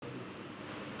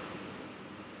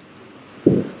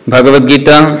Bhagavad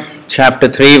Gita, chapter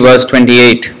 3, verse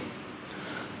 28.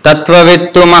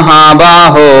 Tattvavittu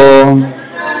mahabaho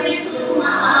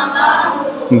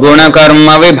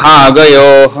gunakarma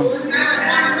vibhagayoh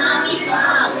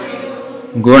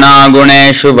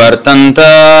gunaguneshu vartanta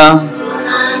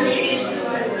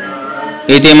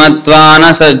iti matva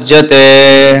na sajjate.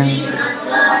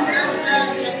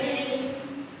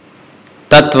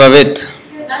 Tattvavit,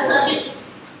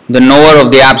 the knower of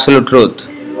the absolute truth.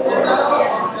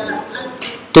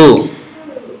 Tu,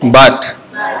 but,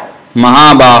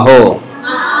 Mahabaho,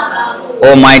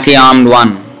 O mighty armed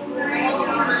one.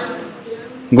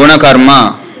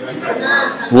 Gunakarma,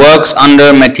 works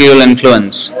under material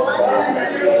influence.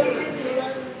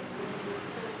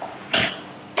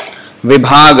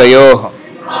 Vibhagayoh,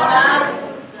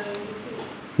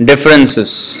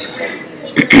 differences.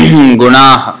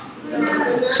 Gunah,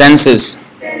 senses.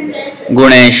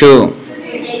 Guneshu,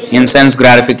 in sense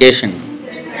gratification.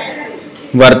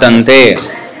 Vartante,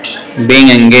 being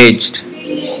engaged.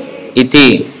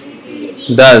 Iti,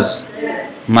 thus.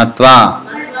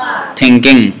 Matva,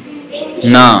 thinking.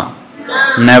 Na,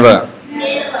 never.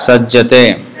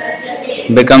 Sajjate,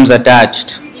 becomes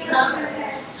attached.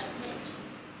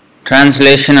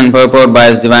 Translation and purport by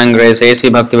His Divine Grace A.C.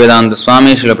 Bhaktivedanta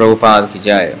Swami Srila Prabhupada Ki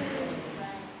Jai.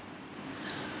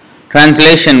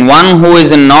 Translation: one who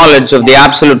is in knowledge of the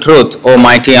absolute truth, O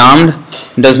mighty armed,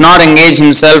 does not engage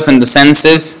himself in the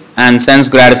senses and sense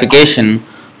gratification,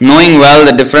 knowing well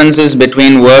the differences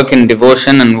between work in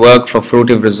devotion and work for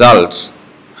fruitive results.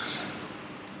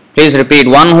 Please repeat.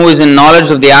 One who is in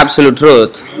knowledge of the absolute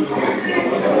truth,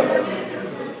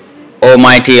 O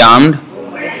mighty armed,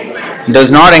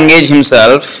 does not engage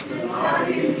himself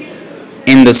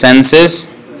in the senses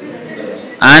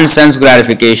and sense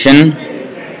gratification,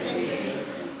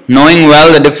 knowing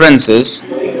well the differences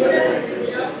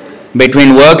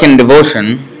between work in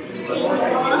devotion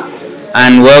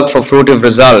and work for fruitive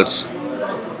results.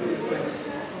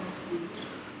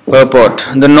 Purport: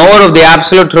 the knower of the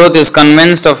absolute truth is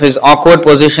convinced of his awkward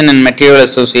position in material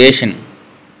association.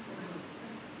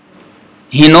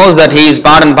 He knows that he is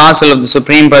part and parcel of the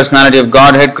Supreme Personality of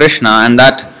Godhead, Krishna, and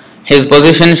that his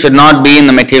position should not be in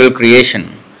the material creation.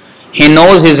 He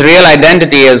knows his real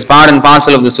identity as part and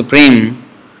parcel of the Supreme,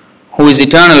 who is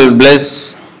eternal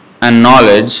bliss and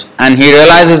knowledge, and he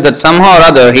realizes that somehow or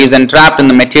other he is entrapped in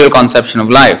the material conception of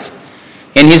life.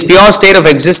 In his pure state of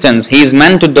existence, he is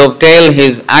meant to dovetail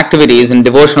his activities in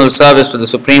devotional service to the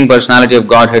Supreme Personality of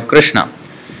Godhead, Krishna.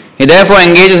 He therefore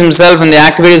engages himself in the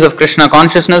activities of Krishna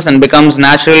consciousness and becomes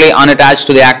naturally unattached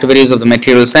to the activities of the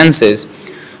material senses,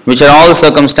 which are all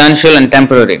circumstantial and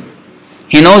temporary.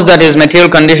 He knows that his material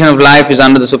condition of life is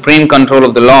under the supreme control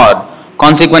of the Lord.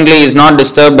 Consequently, he is not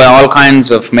disturbed by all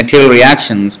kinds of material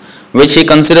reactions, which he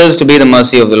considers to be the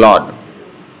mercy of the Lord.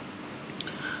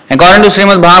 According to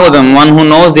Srimad Bhagavatam, one who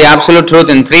knows the absolute truth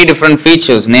in three different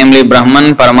features, namely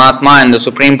Brahman, Paramatma and the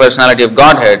Supreme Personality of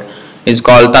Godhead, is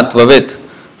called Tattvavit,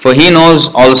 for he knows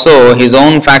also his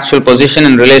own factual position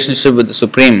in relationship with the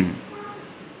Supreme.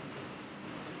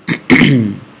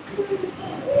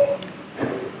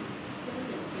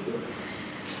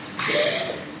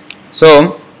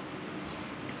 So,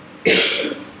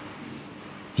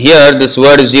 here this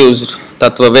word is used,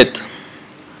 Tattvavit.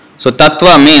 So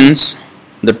Tattva means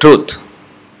the truth,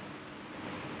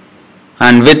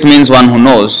 and Vit means one who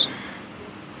knows.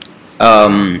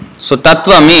 So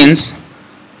Tattva means,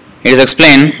 it is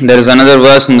explained, there is another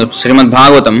verse in the Srimad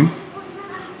Bhagavatam.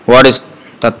 What is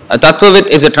a Tattvavit?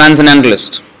 Is a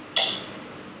transcendentalist.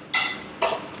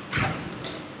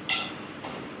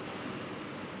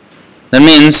 That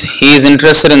means he is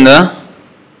interested in the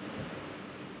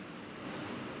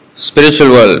spiritual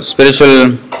world,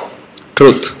 spiritual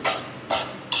truth.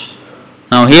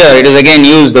 Now here it is again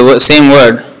used the same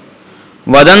word.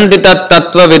 Vadanti tat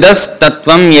tattvavidas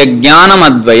tattvam yajnanam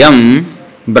advayam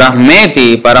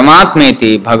brahmeti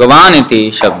paramatmeti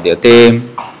bhagavaniti shabdyate.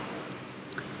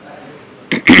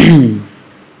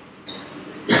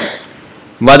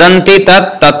 Vadanti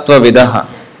tat tattvavidah.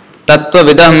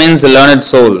 Tattvavidah means the learned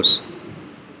souls.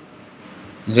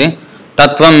 See?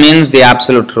 Tattva means the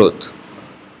absolute truth.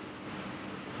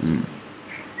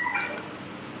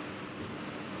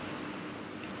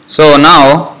 So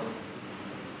now,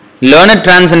 learned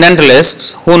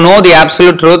transcendentalists who know the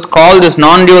absolute truth call this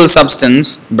non-dual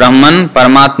substance Brahman,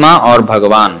 Paramatma or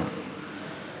Bhagavan.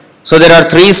 So there are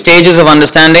three stages of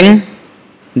understanding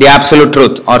the absolute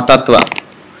truth or Tattva.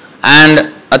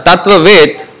 And a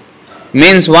Tattvavit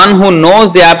means one who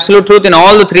knows the absolute truth in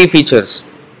all the three features.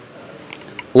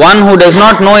 One who does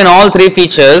not know in all three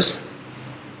features,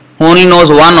 who only knows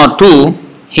one or two,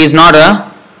 he is not a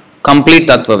complete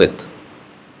Tattvavit.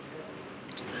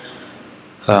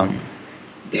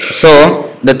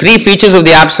 So, the three features of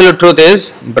the absolute truth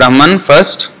is Brahman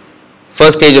first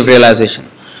stage of realization.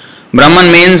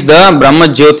 Brahman means the Brahma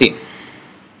Jyoti,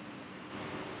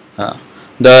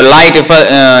 the light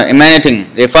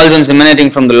emanating, the effulgence emanating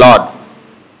from the Lord.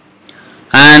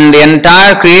 And the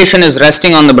entire creation is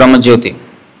resting on the Brahma Jyoti.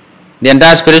 The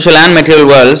entire spiritual and material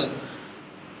worlds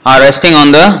are resting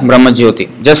on the Brahma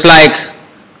Jyoti. Just like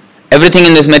everything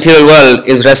in this material world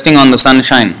is resting on the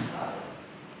sunshine.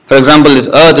 For example, this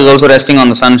earth is also resting on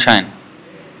the sunshine.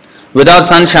 Without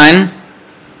sunshine,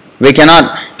 we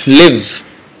cannot live.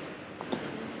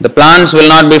 The plants will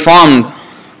not be formed,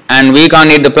 and we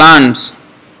can't eat the plants.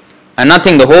 And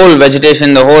nothing, the whole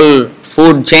vegetation, the whole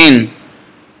food chain,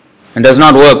 it does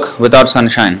not work without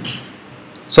sunshine.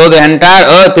 So the entire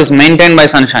earth is maintained by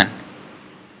sunshine.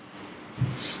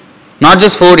 Not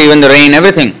just food, even the rain,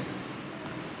 everything.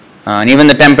 And even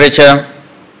the temperature.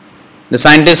 The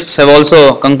scientists have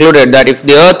also concluded that if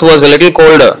the earth was a little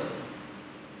colder,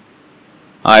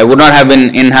 it would not have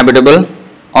been inhabitable,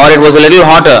 or it was a little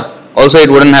hotter, also it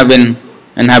wouldn't have been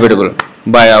inhabitable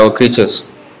by our creatures.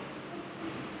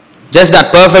 Just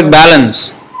that perfect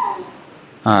balance.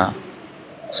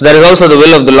 So that is also the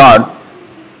will of the Lord.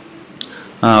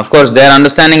 Of course, their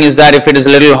understanding is that if it is a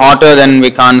little hotter, then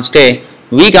we can't stay.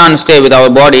 We can't stay with our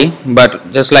body,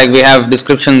 but just like we have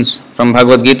descriptions from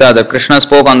Bhagavad Gita that Krishna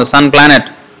spoke on the sun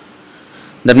planet,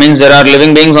 that means there are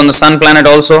living beings on the sun planet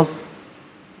also.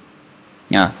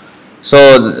 Yeah.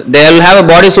 So they will have a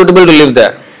body suitable to live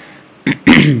there.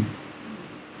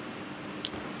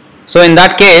 So in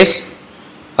that case,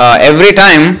 every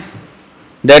time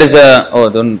there is a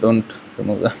don't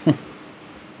remove that.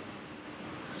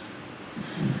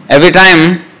 Every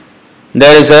time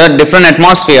there is a different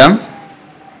atmosphere,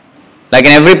 like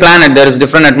in every planet there is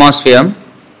different atmosphere,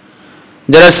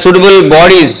 there are suitable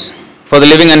bodies for the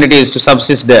living entities to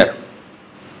subsist there.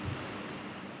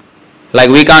 Like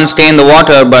we can't stay in the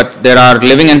water, but there are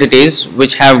living entities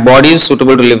which have bodies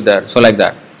suitable to live there. So like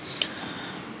that.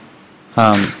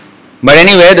 But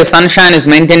anyway, the sunshine is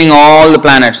maintaining all the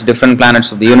planets, different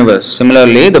planets of the universe.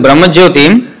 Similarly, the Brahma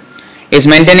Jyoti is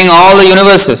maintaining all the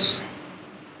universes.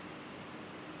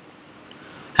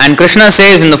 And Krishna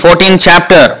says in the 14th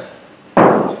chapter,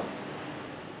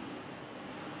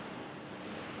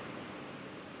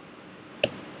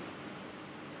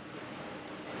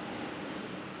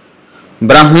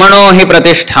 Brahmano hi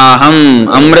pratishthaham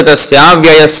amritasya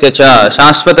vyayasya cha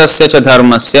shashvatasya cha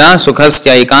dharmasya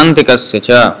sukhasya ikantikasya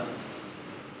cha.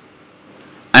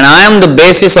 And I am the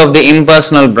basis of the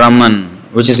impersonal Brahman,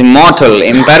 which is immortal,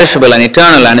 imperishable and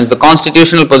eternal, and is the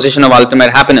constitutional position of ultimate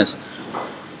happiness.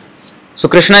 So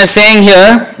Krishna is saying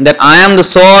here that I am the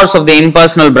source of the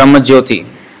impersonal Brahma Jyoti.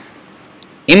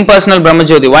 Impersonal Brahma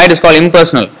Jyoti. Why it is called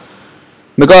impersonal?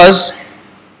 Because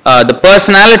the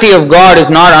personality of God is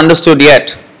not understood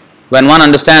yet when one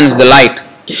understands the light.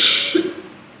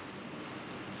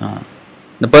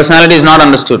 The personality is not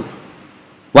understood.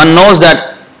 One knows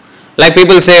that, like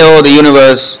people say, oh, the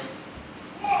universe,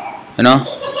 they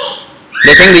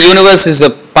think the universe is a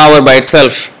power by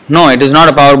itself. No, it is not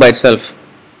a power by itself.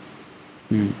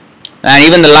 And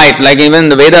even the light, like even in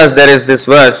the Vedas there is this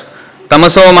verse,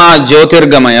 Tamaso ma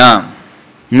jyotirgamaya,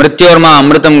 mrityorma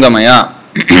amritam gamaya.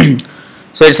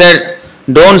 So it said,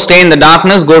 don't stay in the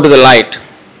darkness, go to the light.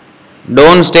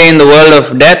 Don't stay in the world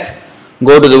of death,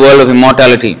 go to the world of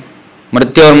immortality.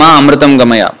 Mrityorma amritam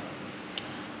gamaya.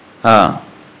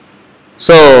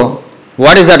 So,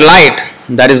 what is that light?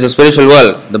 That is the spiritual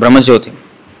world, the Brahma Jyoti.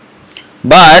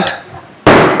 But,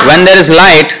 when there is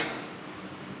light,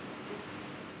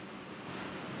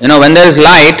 when there is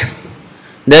light,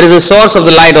 there is a source of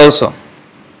the light also.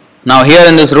 Now here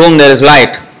in this room there is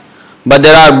light, but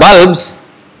there are bulbs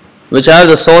which are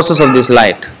the sources of this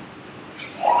light.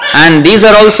 And these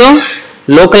are also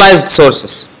localized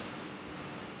sources.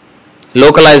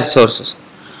 Localized sources.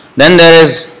 Then there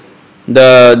is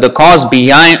the cause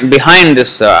behind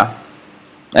this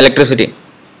electricity,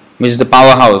 which is the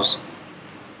powerhouse.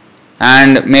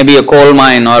 And maybe a coal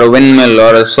mine or a windmill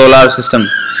or a solar system.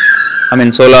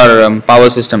 Solar power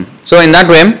system. So in that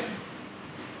way,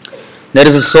 there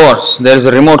is a source, there is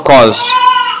a remote cause.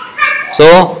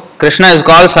 So Krishna is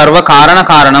called Sarva Karana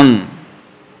Karanam,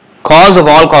 cause of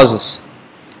all causes.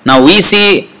 Now we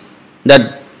see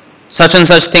that such and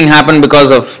such thing happened because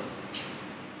of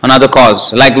another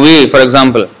cause. Like we, for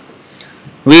example,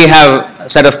 we have a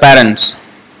set of parents.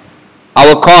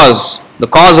 Our cause, the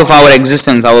cause of our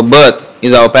existence, our birth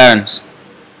is our parents.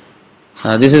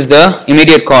 This is the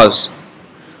immediate cause.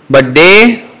 But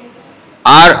they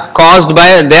are caused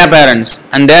by their parents.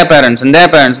 and their parents and their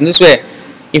parents. In this way,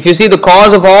 if you see the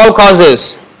cause of all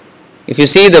causes, if you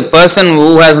see the person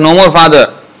who has no more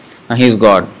father, he is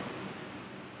God.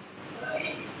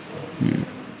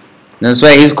 That's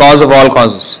why he is cause of all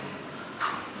causes.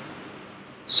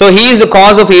 So he is the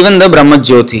cause of even the Brahma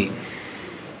Jyoti.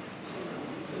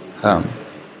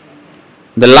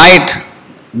 The light,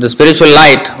 the spiritual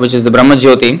light, which is the Brahma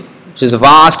Jyoti, which is a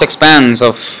vast expanse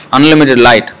of unlimited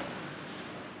light,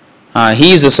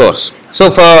 he is the source. So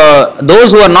for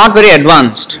those who are not very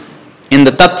advanced in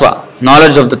the Tattva,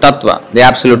 knowledge of the Tattva, the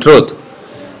absolute truth,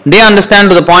 they understand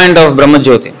to the point of Brahma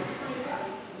Jyoti.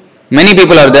 Many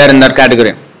people are there in that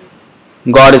category.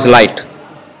 God is light.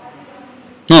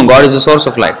 No, God is the source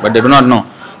of light, but they do not know.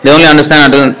 They only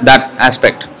understand until that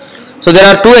aspect. So there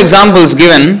are two examples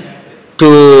given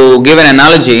to give an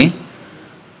analogy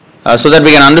so that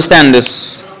we can understand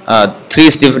this three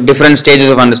different stages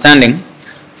of understanding.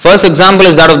 First example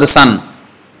is that of the sun.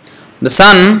 The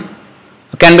sun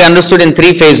can be understood in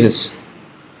three phases.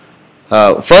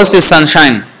 First is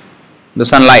sunshine, the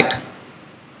sunlight.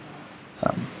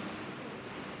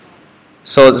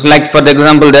 So like for the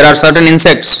example, there are certain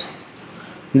insects,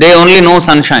 they only know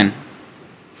sunshine.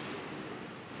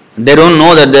 They don't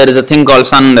know that there is a thing called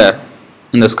sun there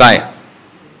in the sky.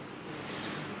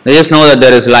 They just know that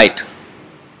there is light.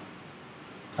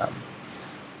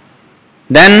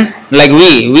 Then like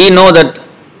we know that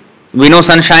we know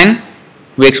sunshine,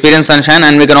 we experience sunshine,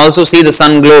 and we can also see the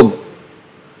sun globe,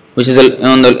 which is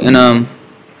in a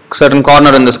certain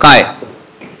corner in the sky.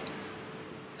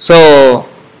 So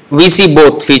we see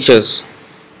both features.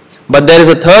 But there is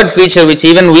a third feature which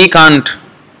even we can't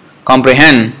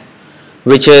comprehend,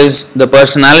 which is the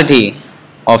personality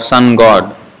of sun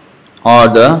god, or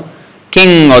the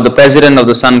king or the president of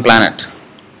the sun planet.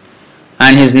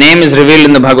 And his name is revealed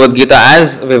in the Bhagavad Gita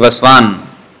as Vivasvan.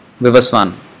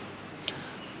 Vivasvan.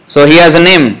 So he has a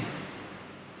name.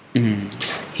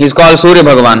 He is called Surya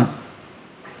Bhagavan.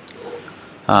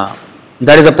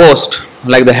 That is a post,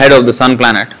 like the head of the sun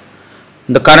planet.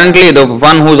 Currently the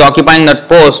one who is occupying that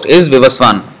post is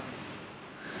Vivasvan.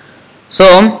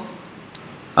 So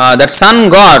that sun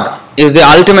god is the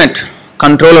ultimate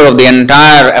controller of the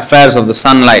entire affairs of the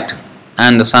sunlight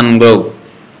and the sun globe.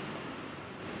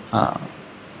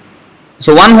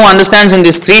 So one who understands in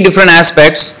these three different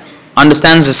aspects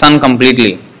understands the sun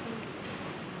completely.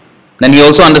 Then he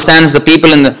also understands the people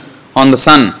on the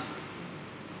sun.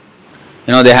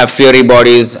 They have fiery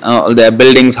bodies, their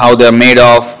buildings, how they are made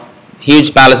of,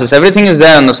 huge palaces, everything is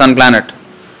there on the sun planet.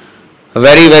 A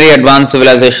very, very advanced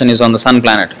civilization is on the sun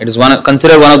planet. It is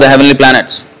considered one of the heavenly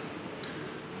planets.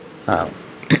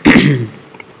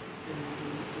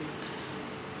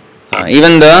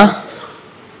 Even the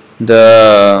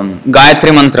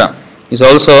Gayatri Mantra is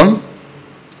also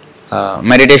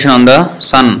meditation on the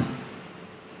sun.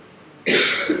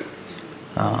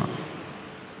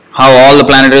 How all the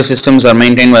planetary systems are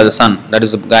maintained by the sun. That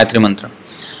is the Gayatri Mantra.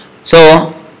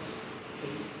 So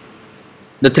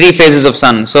the three phases of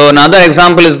sun. So another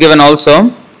example is given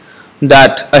also,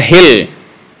 that a hill,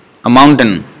 a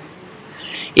mountain,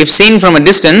 if seen from a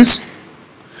distance,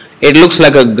 it looks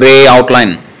like a grey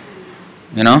outline,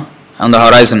 on the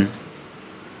horizon.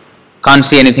 Can't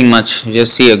see anything much, you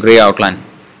just see a grey outline.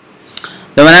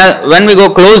 Then when we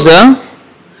go closer,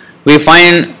 we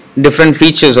find different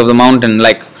features of the mountain,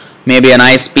 like maybe an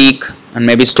ice peak and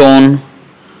maybe stone,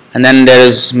 and then there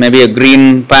is maybe a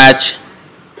green patch.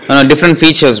 Different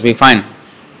features we find.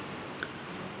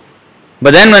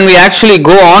 But then when we actually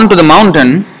go on to the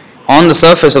mountain, on the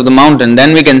surface of the mountain,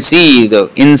 then we can see the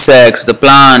insects, the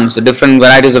plants, the different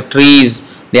varieties of trees,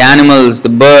 the animals, the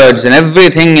birds, and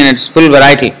everything in its full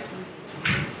variety.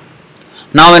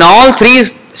 Now in all three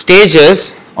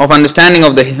stages of understanding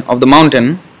of the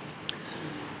mountain,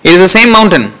 it is the same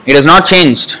mountain, it has not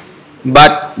changed,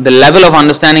 but the level of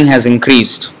understanding has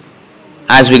increased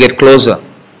as we get closer.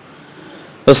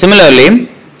 So similarly,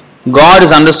 God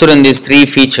is understood in these three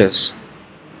features.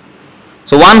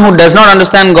 So one who does not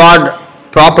understand God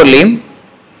properly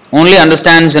only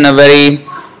understands in a very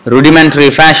rudimentary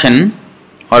fashion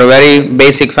or a very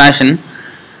basic fashion.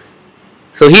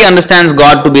 So he understands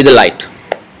God to be the light,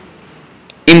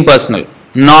 impersonal,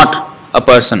 not a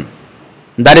person.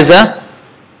 That is a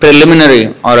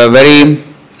preliminary or a very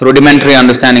rudimentary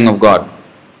understanding of God.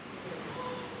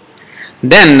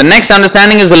 Then the next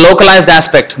understanding is the localized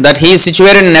aspect, that he is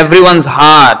situated in everyone's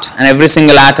heart and every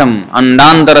single atom.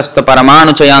 Andantarastha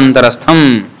paramanu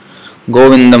chayantarastham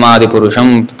govindamadi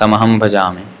purusham tamaham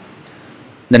bhajami.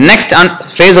 The next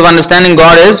phase of understanding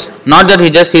God is not that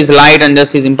he just is light and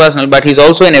just is impersonal, but he is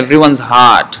also in everyone's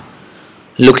heart.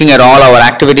 looking at all our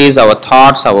activities, our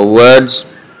thoughts, our words,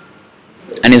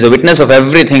 and is a witness of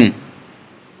everything.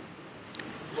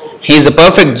 He is a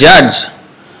perfect judge.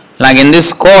 Like in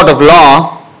this court of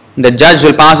law, the judge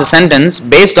will pass a sentence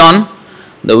based on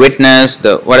the witness,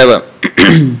 the whatever,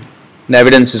 the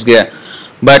evidence is there.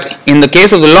 But in the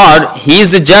case of the Lord, He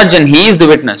is the judge and He is the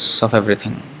witness of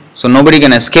everything. So nobody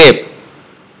can escape.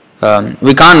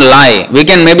 We can't lie. We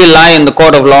can maybe lie in the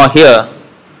court of law here,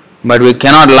 but we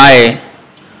cannot lie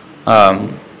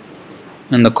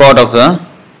in the court of the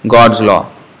God's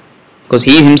law. Because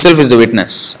He Himself is the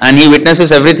witness. And He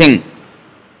witnesses everything.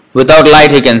 Without light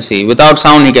He can see. Without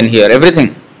sound He can hear.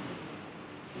 Everything.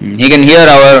 He can hear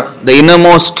the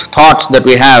innermost thoughts that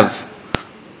we have.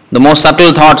 The most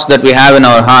subtle thoughts that we have in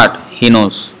our heart. He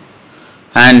knows.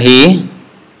 And He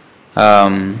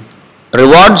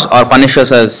rewards or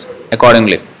punishes us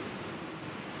accordingly.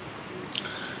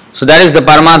 So that is the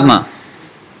Paramatma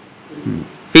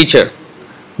feature.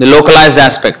 The localized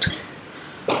aspect.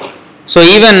 So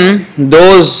even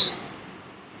those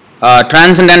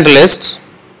transcendentalists,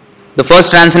 the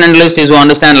first transcendentalist is who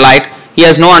understand light, he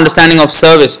has no understanding of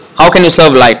service. How can you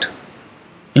serve light?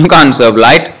 You can't serve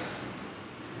light.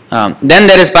 Then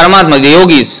there is Paramatma, the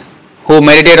yogis, who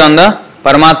meditate on the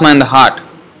Paramatma in the heart.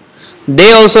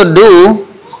 They also do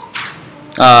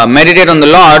meditate on the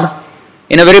Lord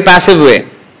in a very passive way.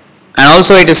 And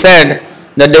also it is said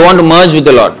that they want to merge with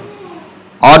the Lord,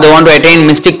 or they want to attain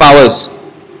mystic powers.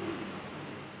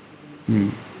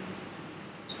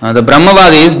 The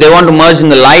Brahmavadis, they want to merge in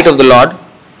the light of the Lord.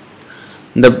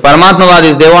 The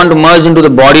Paramatmavadis, they want to merge into the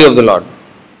body of the Lord.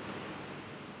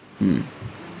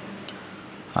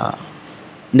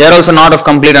 They are also not of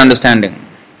complete understanding.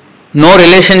 No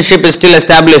relationship is still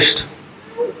established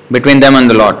between them and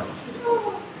the Lord.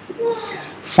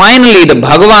 Finally, the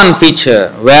Bhagavan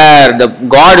feature, where the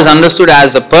God is understood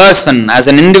as a person, as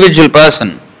an individual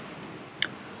person,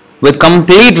 with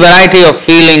complete variety of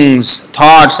feelings,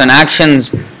 thoughts and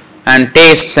actions and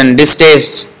tastes and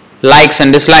distastes, likes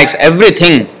and dislikes,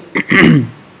 everything.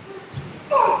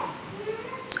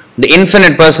 The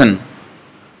infinite person,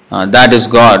 that is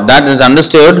God, that is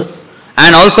understood.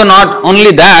 And also not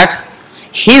only that,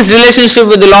 His relationship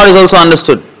with the Lord is also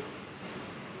understood.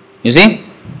 You see?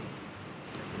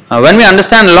 When we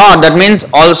understand Lord, that means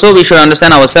also we should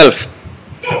understand ourselves.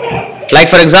 Like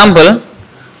for example,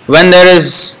 when there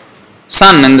is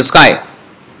sun in the sky,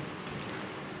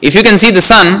 if you can see the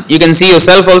sun, you can see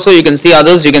yourself also, you can see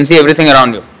others, you can see everything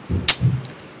around you.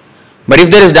 But if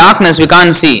there is darkness, we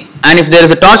can't see. And if there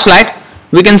is a torchlight,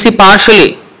 we can see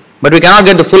partially, but we cannot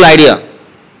get the full idea.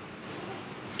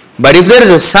 But if there is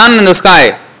a sun in the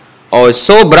sky, it's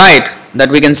so bright that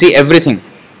we can see everything.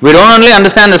 We don't only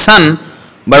understand the sun,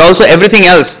 but also everything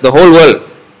else, the whole world.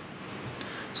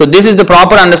 So this is the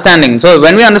proper understanding. So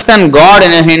when we understand God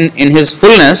in His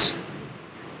fullness,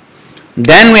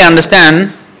 then we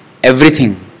understand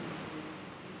everything.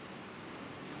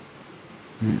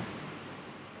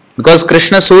 Because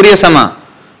Krishna Surya Sama,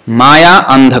 Maya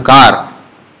Andhakar.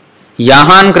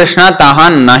 Yahan Krishna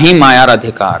Tahan Nahi Maya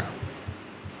Radhikar.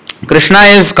 Krishna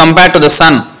is compared to the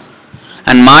sun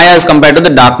and Maya is compared to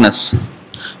the darkness.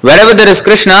 Wherever there is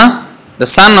Krishna, the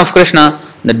sun of Krishna,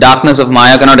 the darkness of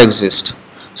Maya cannot exist.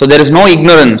 So there is no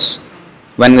ignorance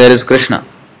when there is Krishna.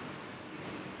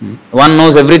 One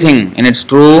knows everything in its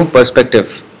true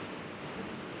perspective.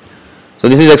 So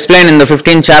this is explained in the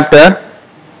 15th chapter,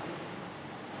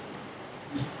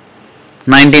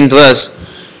 19th verse.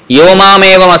 Yo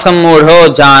mamevam asammudho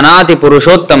janati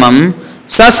purushottamam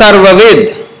sa sarvavid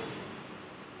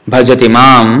bhajati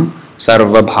mam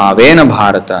sarvabhavena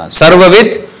bharata.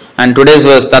 Sarvavid and today's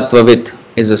verse tattvavit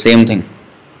is the same thing.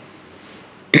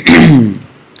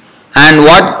 And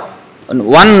what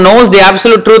one knows the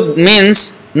absolute truth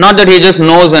means not that he just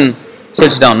knows and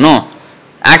sits down. No.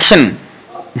 Action.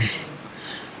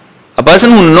 A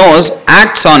person who knows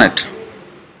acts on it.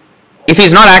 If he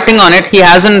is not acting on it, he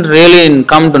hasn't really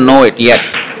come to know it yet.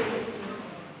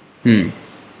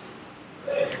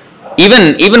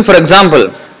 Even for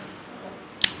example,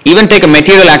 even take a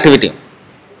material activity.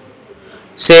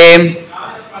 Say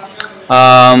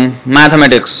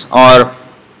mathematics or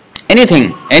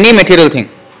anything, any material thing.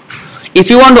 If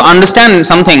you want to understand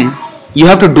something, you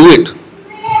have to do it.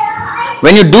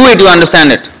 When you do it, you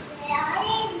understand it.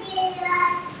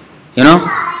 You know?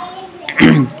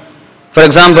 For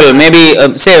example, maybe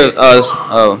say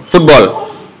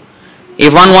football.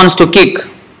 If one wants to kick,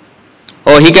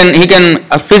 or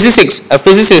a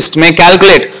physicist may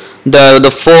calculate the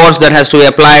force that has to be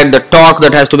applied, the torque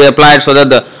that has to be applied, so that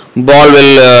the ball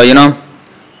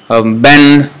will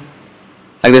bend,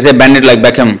 like they say, bend it like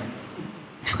Beckham.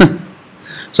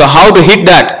 So how to hit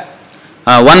that?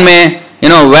 One may,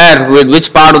 where, with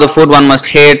which part of the foot one must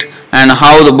hit, and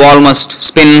how the ball must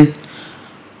spin.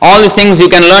 All these things you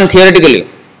can learn theoretically.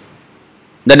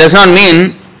 That does not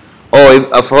mean,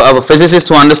 if a physicist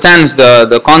who understands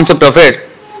the concept of it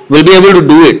will be able to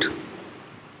do it.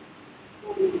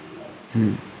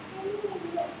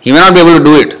 He may not be able to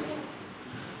do it.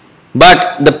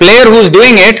 But the player who is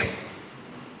doing it,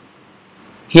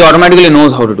 he automatically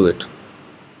knows how to do it.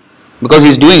 Because he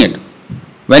is doing it.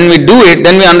 When we do it,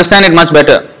 then we understand it much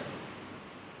better.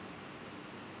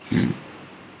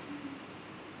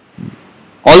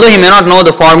 Although he may not know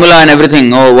the formula and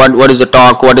everything, what is the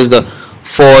torque, what is the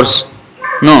force,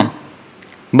 no.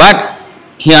 But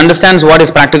he understands what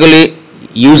is practically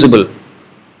usable.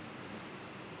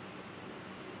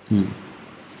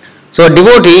 So a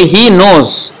devotee, he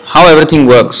knows how everything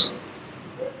works.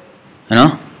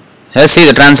 Let's see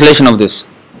the translation of this.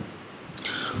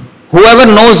 Whoever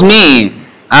knows me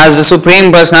as the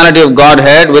Supreme Personality of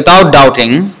Godhead without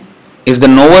doubting is the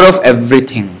knower of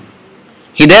everything.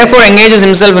 He therefore engages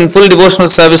himself in full devotional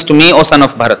service to me, O son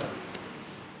of Bharata.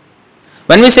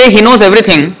 When we say he knows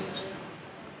everything,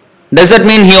 does that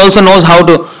mean he also knows how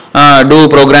to do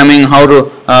programming, how to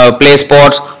play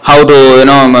sports, how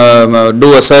to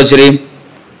do a surgery?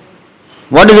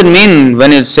 What does it mean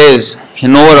when it says he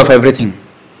knower of everything?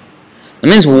 It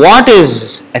means what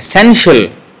is essential.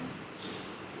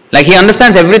 Like he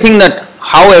understands everything, that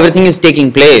how everything is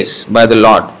taking place by the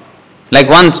Lord. Like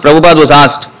once Prabhupada was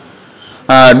asked,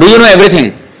 do you know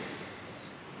everything?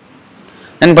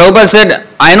 And Prabhupada said,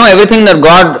 I know everything that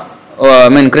God,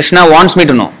 Krishna wants me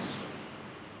to know.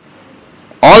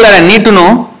 All that I need to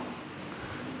know,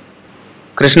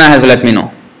 Krishna has let me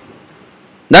know.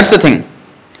 That's the thing.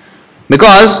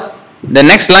 Because the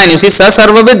next line, you see, Sa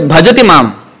sarvavid bhajati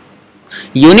mam.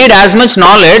 You need as much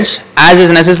knowledge as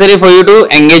is necessary for you to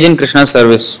engage in Krishna's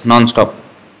service non-stop.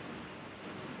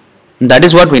 That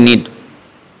is what we need.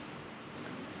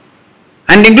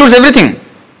 And it includes everything.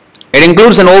 It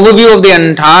includes an overview of the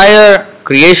entire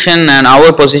creation and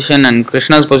our position and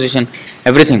Krishna's position,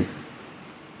 everything.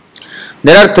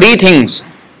 There are three things.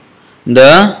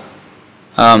 There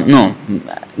are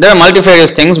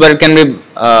multifarious things, but it can be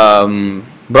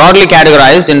broadly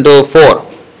categorized into four.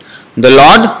 The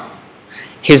Lord,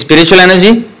 His spiritual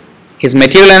energy, His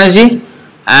material energy,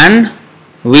 and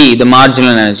we, the marginal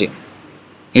energy.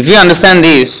 If we understand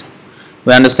these,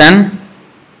 we understand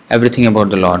everything about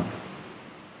the Lord.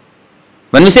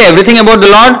 When we say everything about the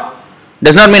Lord,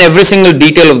 does not mean every single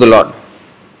detail of the Lord.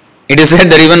 It is said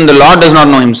that even the Lord does not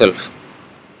know Himself.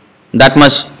 That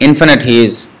much infinite He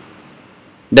is.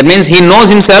 That means He knows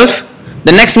Himself,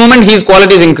 the next moment His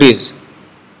qualities increase.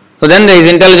 So then His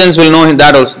intelligence will know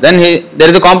that also. Then there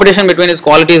is a competition between His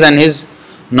qualities and His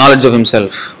knowledge of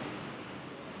Himself.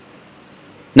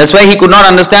 That's why He could not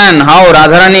understand how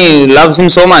Radharani loves Him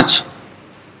so much.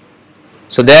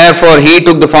 So therefore He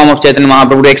took the form of Chaitanya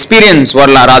Mahaprabhu to experience what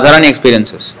Radharani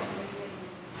experiences.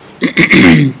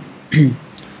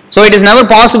 So it is never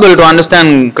possible to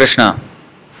understand Krishna.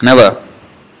 Never.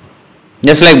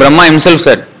 Just like Brahma himself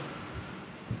said.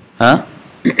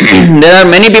 There are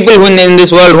many people in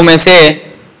this world who may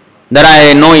say that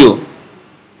I know you.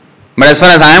 But as far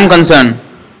as I am concerned,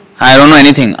 I don't know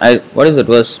anything. What is that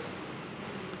verse?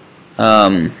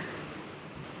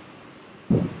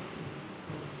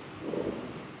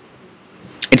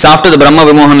 It's after the Brahma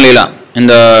Vimohan Leela. In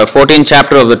the 14th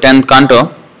chapter of the 10th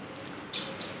canto,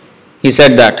 he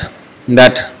said that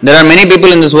there are many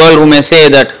people in this world who may say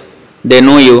that they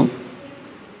know you,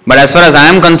 but as far as I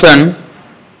am concerned,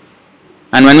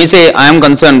 and when we say I am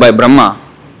concerned by Brahma,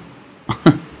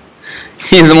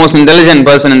 he is the most intelligent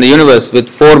person in the universe with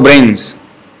 4 brains,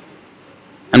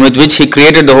 and with which he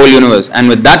created the whole universe, and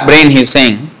with that brain he is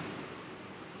saying,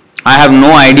 I have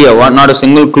no idea, not a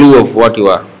single clue of what you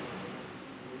are,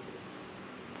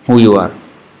 who you are.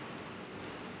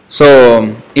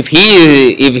 So if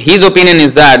his opinion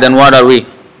is that, then what are we?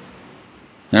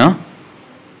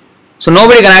 So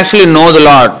nobody can actually know the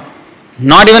Lord.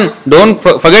 Not even, don't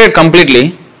forget it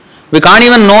completely. We can't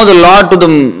even know the Lord to the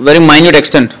very minute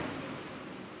extent.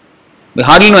 We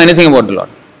hardly know anything about the Lord.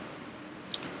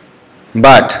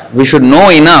 But we should know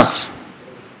enough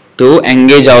to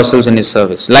engage ourselves in His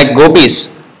service. Like gopis,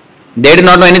 they did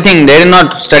not know anything. They did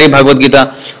not study Bhagavad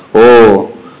Gita. Oh,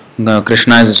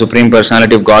 Krishna is the Supreme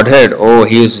Personality of Godhead. Oh,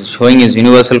 He is showing His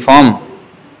universal form.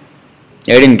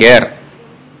 They didn't care.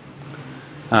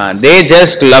 They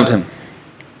just loved Him.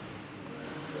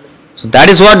 So that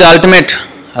is what the ultimate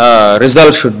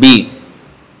result should be.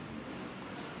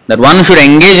 That one should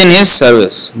engage in His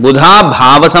service. Buddha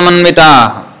bhava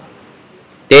samanvita.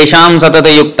 तेषां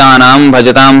सततयुक्तानां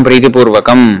भजतां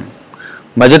प्रीतिपूर्वकम्.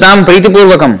 भजतां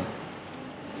प्रीतिपूर्वकम्.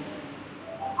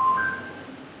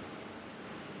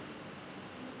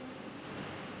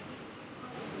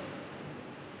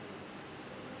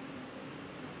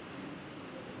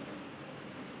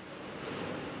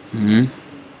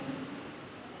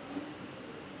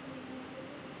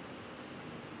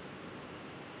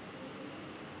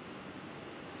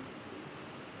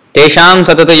 तेषां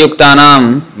सततयुक्तानां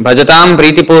भजतां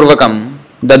प्रीतिपूर्वकं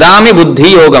ददामि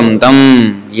बुद्धियोगं तं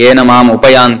येन माम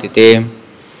उपयान्ति ते.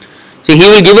 See, he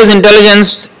will give us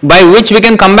intelligence by which we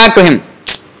can come back to him.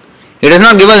 He does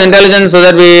not give us intelligence so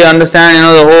that we understand,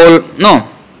 the whole. No.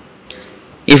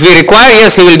 If we require,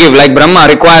 yes, he will give. Like Brahma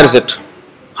requires it.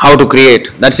 How to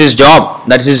create. That's his job.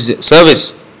 That's his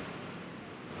service.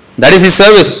 That is his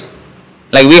service.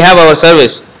 Like we have our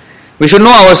service. We should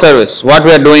know our service. What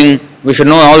we are doing. We should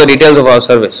know all the details of our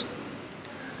service.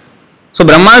 So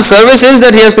Brahma's service is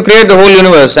that he has to create the whole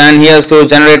universe and he has to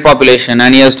generate population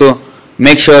and he has to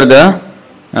make sure the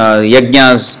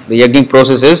yajnas, the yajnic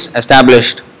process is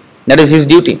established. That is his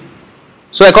duty.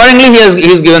 So accordingly he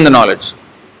is given the knowledge.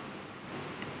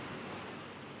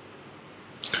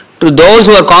 To those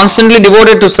who are constantly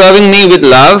devoted to serving me with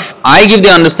love, I give the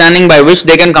understanding by which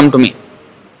they can come to me.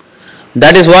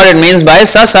 That is what it means by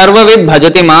Sa Sarvavid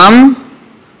Bhajati Mam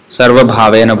Sarva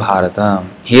Bhavena Bharata.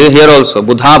 Here also,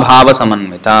 Buddha Bhava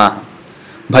Samanvita.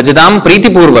 Bhajatam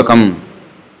Priti Purvakam.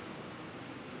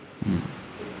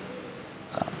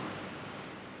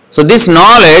 So this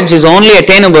knowledge is only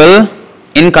attainable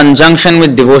in conjunction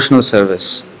with devotional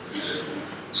service.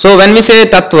 So when we say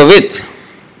Tattvavit,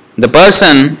 the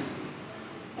person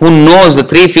who knows the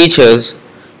three features,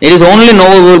 it is only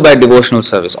knowable by devotional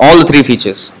service. All the three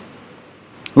features.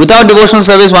 Without devotional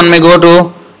service, one may go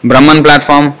to Brahman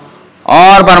platform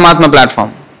or Paramatma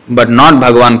platform, but not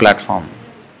Bhagavan platform.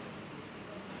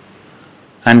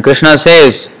 And Krishna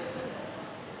says,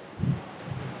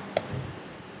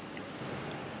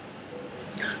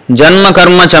 Janma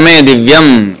karma chame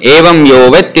divyam evam yo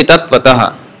vetti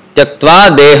tatvatah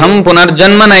tyaktva deham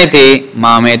punarjanma naiti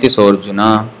mameti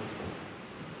sorjuna.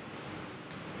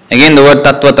 Again the word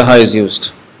tatvatah is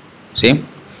used. See?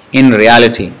 In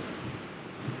reality.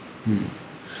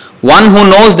 One who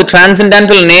knows the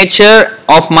transcendental nature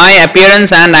of my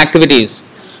appearance and activities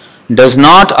does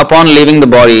not, upon leaving the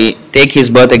body, take his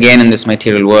birth again in this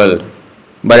material world,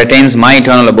 but attains my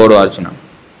eternal abode, Arjuna.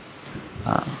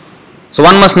 So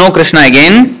one must know Krishna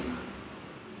again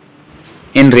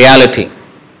in reality,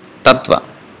 Tattva.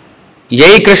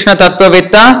 Yei Krishna Tattva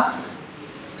Vitta,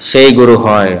 Shei Guru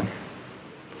Hoy.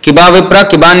 Kiba Vipra,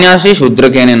 Kibanyasi, Shudra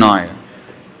Kene Noy.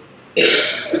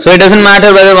 So it doesn't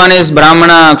matter whether one is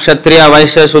Brahmana, Kshatriya,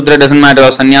 Vaishya, Shudra, doesn't matter,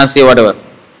 or Sannyasi, whatever.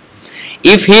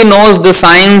 If he knows the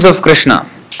signs of Krishna,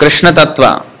 Krishna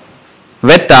Tattva,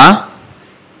 Vetta,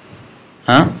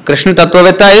 Krishna Tattva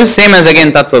Vetta is same as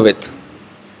again Tattva Vit.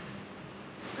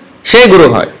 Shai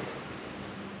Guru Hoy.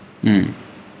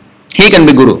 He can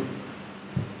be Guru.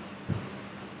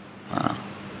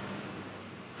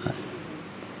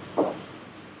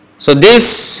 So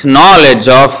this knowledge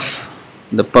of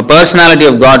the personality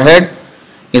of Godhead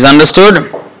is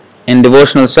understood in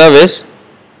devotional service.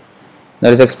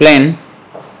 That is explained.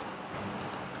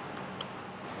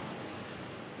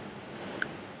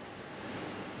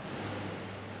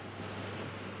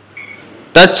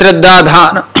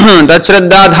 तच्छ्रद्धाधान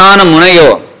मुनयो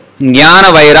ज्ञान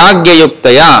वैराग्य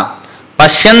युक्तया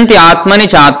पश्यन्ति आत्मनि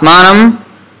च आत्मानं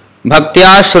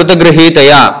भक्त्या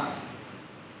श्रुतगृहीतया.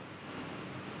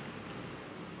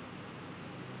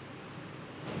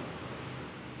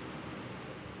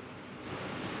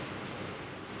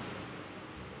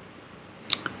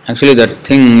 Actually, that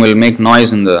thing will make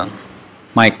noise in the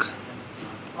mic.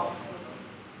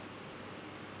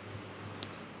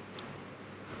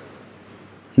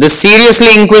 The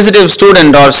seriously inquisitive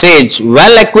student or sage,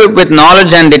 well equipped with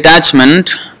knowledge and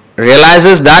detachment,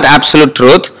 realizes that absolute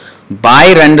truth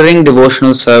by rendering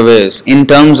devotional service in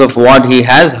terms of what he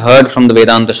has heard from the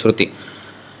Vedanta Shruti.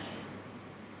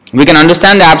 We can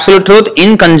understand the absolute truth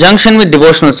in conjunction with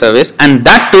devotional service, and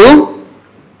that too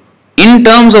in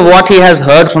terms of what he has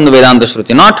heard from the Vedanta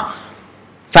Shruti, not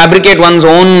fabricate one's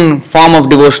own form of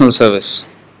devotional service.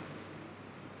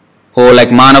 Oh, like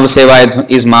Manav Seva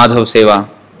is Madhav Seva.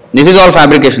 This is all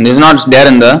fabrication. This is not there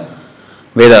in the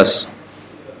Vedas.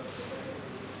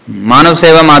 Manav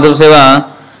Seva, Madhav Seva,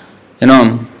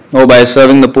 by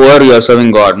serving the poor you are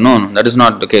serving God. No, that is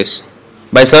not the case.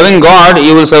 By serving God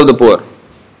you will serve the poor.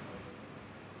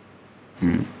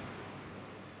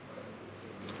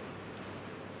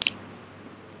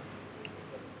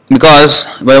 Because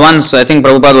by once I think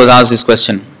Prabhupada was asked this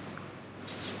question.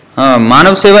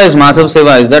 Manav Seva is Madhav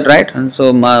Seva, is that right? And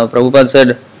so Prabhupada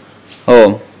said,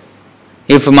 oh,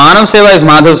 if Manav Seva is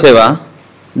Madhav Seva,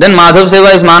 then Madhav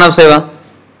Seva is Manav Seva.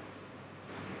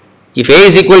 If A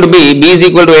is equal to B is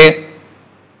equal to A.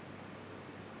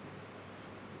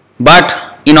 But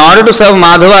in order to serve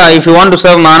Madhava, if you want to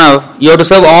serve Manav, you have to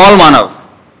serve all Manav.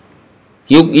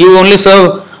 You only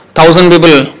serve 1,000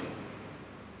 people.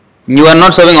 You are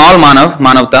not serving all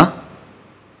Manavta.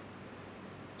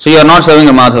 So you are not serving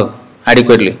a Madhav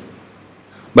adequately.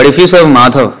 But if you serve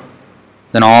Madhav,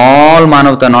 then all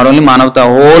Manavta, not only Manavta,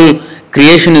 whole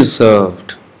creation is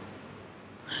served.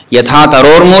 Yatha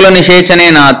tarormula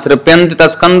nishechanena tripyanti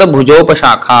taskanda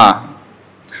bhujopashakha.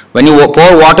 When you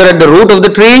pour water at the root of the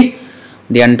tree,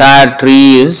 the entire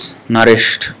tree is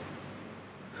nourished.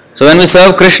 So when we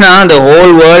serve Krishna, the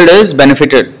whole world is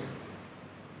benefited.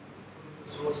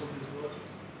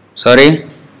 Sorry?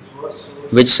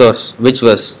 Which source? Which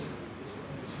verse?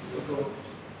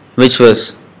 Which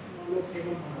verse?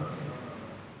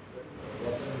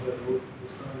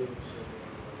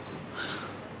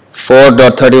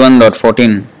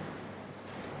 .31.14.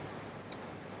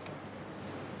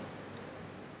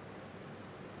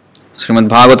 Srimad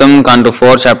Bhagavatam, Canto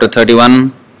 4, Chapter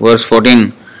 31, verse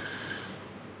 14.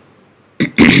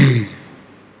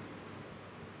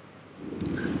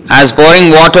 As pouring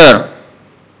water,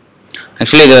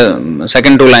 actually the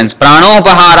second two lines,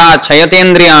 Pranopahara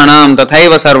chayatendriyanam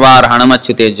tathaiva sarvar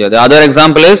hanamachyuteja. The other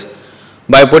example is,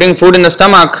 by putting food in the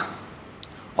stomach,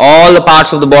 all the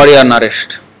parts of the body are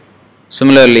nourished.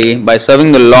 Similarly, by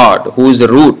serving the Lord, who is the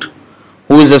root,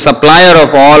 who is the supplier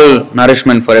of all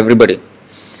nourishment for everybody.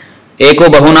 Eko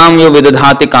bahunam yo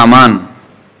vidadhati kaman.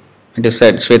 It is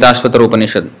said, Shvetashvatara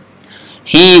Upanishad.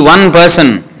 He, one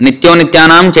person, nityo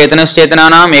nityanam chetanas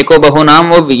chetananam eko bahunam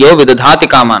yo vidadhati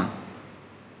kaman.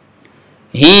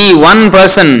 He, one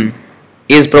person,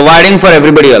 is providing for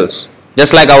everybody else.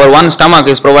 Just like our one stomach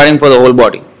is providing for the whole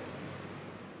body.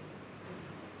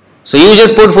 So you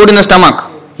just put food in the stomach.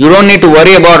 You don't need to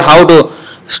worry about how to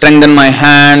strengthen my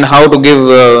hand, how to give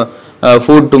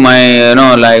food to my,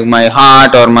 like my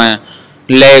heart or my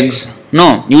legs.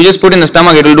 No, you just put in the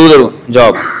stomach, it will do the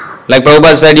job. Like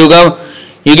Prabhupada said, you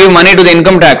give money to the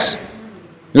income tax.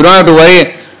 You don't have to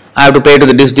worry, I have to pay to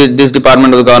this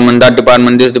department of the government, that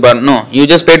department, this department. No, you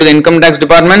just pay to the income tax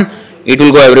department, it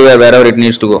will go everywhere, wherever it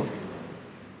needs to go.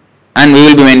 And we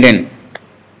will be maintained.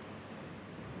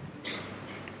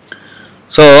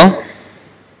 So,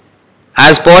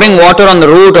 as pouring water on the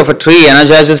root of a tree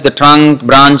energizes the trunk,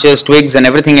 branches, twigs and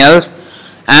everything else,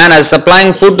 and as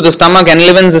supplying food to the stomach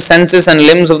enlivens the senses and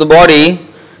limbs of the body,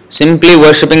 simply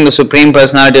worshipping the Supreme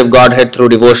Personality of Godhead through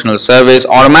devotional service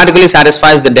automatically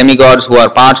satisfies the demigods who are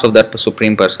parts of that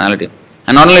Supreme Personality.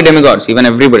 And not only demigods, even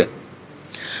everybody.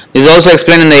 This is also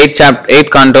explained in the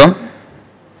 8th canto.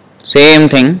 Same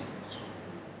thing.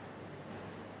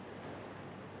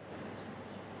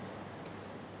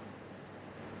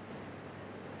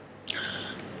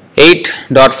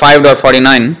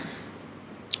 8.5.49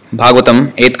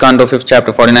 Bhagavatam, 8th canto, 5th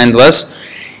chapter, 49th verse.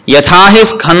 Yathahi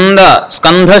skandha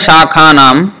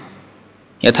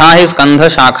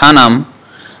shakhanam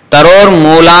taror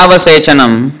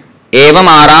moolavasechanam evam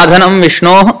aradhanam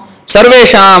vishnoh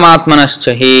sarvesham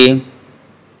atmanaschahi.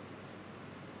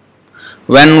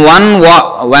 When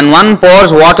one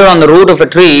pours water on the root of a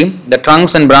tree, the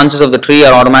trunks and branches of the tree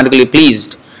are automatically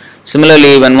pleased.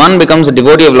 Similarly, when one becomes a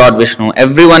devotee of Lord Vishnu,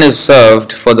 everyone is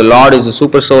served, for the Lord is the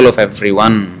super soul of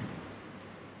everyone.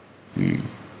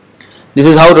 This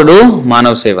is how to do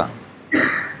Manav Seva.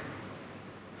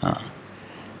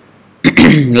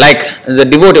 Like the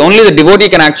devotee, only the devotee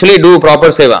can actually do proper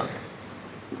Seva.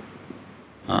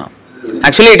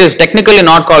 Actually, it is technically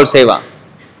not called Seva.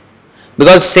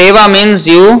 Because Seva means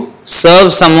you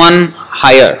serve someone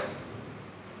higher.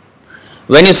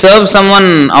 When you serve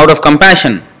someone out of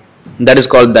compassion, that is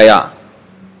called Daya.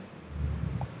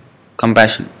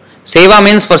 Compassion. Seva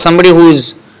means for somebody who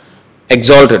is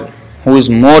exalted, who is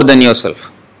more than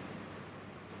yourself.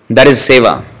 That is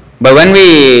Seva. But when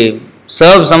we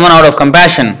serve someone out of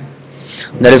compassion,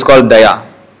 that is called Daya.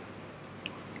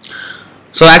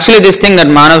 So actually this thing that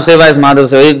Manav Seva is Madhav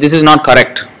Seva, this is not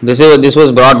correct. This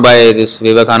was brought by this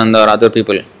Vivekananda or other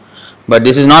people. But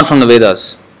this is not from the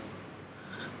Vedas.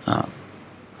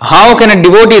 How can a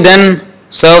devotee then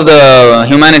serve the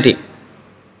humanity?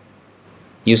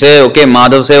 You say, okay,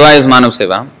 Madhav Seva is Manav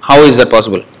Seva. How is that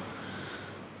possible?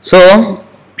 So,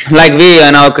 like we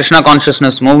in our Krishna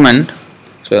consciousness movement,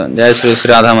 so Jai Sri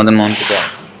Radha Madan Mohan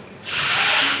Kita.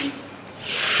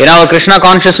 In our Krishna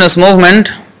consciousness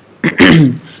movement,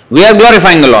 we are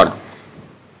glorifying the Lord.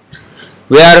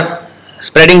 We are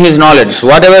spreading His knowledge.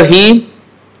 Whatever He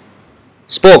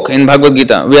spoke in Bhagavad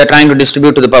Gita, we are trying to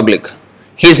distribute to the public.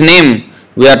 His name,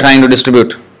 we are trying to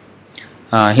distribute.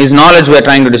 His knowledge, we are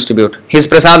trying to distribute. His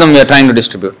prasadam, we are trying to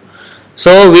distribute.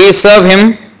 So we serve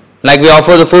Him like we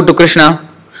offer the food to Krishna,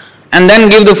 and then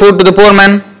give the food to the poor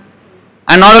man,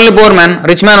 and not only poor man,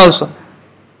 rich man also.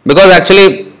 Because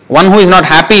actually, one who is not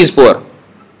happy is poor.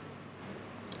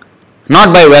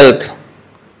 Not by wealth.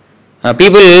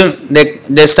 People,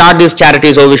 they start these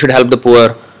charities, oh we should help the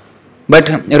poor. But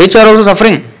rich are also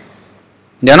suffering.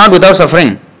 They are not without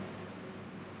suffering.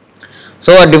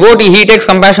 So a devotee, he takes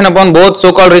compassion upon both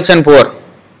so-called rich and poor.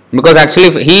 Because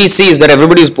actually he sees that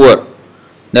everybody is poor.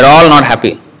 They are all not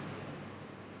happy.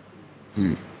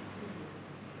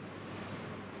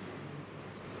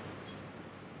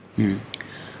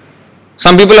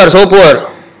 Some people are so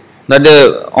poor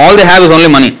that all they have is only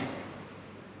money.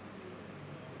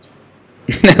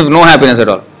 They have no happiness at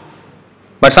all.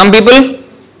 But some people,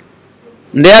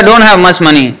 they don't have much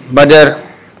money, but they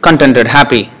are contented,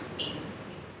 happy.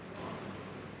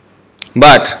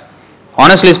 But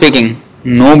honestly speaking,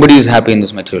 nobody is happy in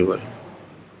this material world.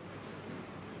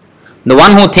 The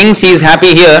one who thinks he is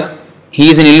happy here, he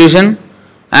is an illusion,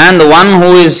 and the one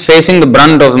who is facing the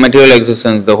brunt of material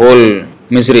existence, the whole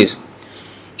miseries,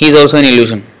 he is also an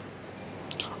illusion.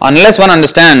 Unless one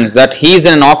understands that he is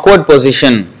in an awkward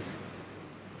position,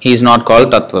 he is not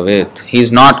called Tattvavet. He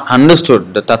is not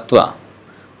understood the Tattva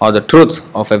or the truth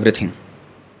of everything.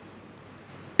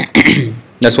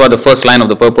 That's what the first line of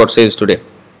the purport says today.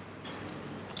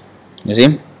 You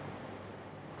see?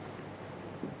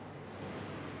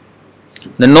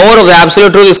 The knower of the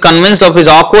absolute truth is convinced of his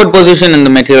awkward position in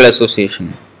the material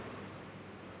association.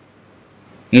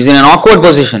 He is in an awkward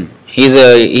position. He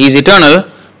is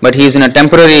eternal, but he is in a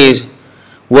temporary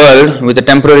world with a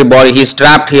temporary body. He is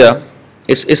trapped here.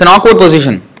 It's an awkward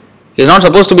position. He is not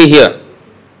supposed to be here.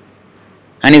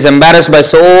 And he is embarrassed by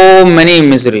so many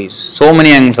miseries, so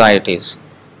many anxieties.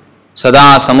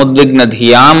 Sada samudvigna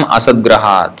dhyam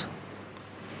asadgrahat.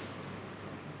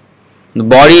 The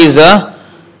body is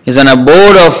an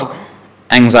abode of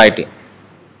anxiety.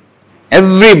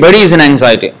 Everybody is in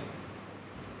anxiety.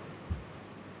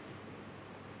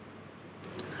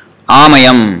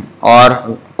 Amayam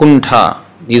or kuntha,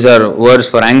 these are words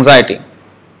for anxiety.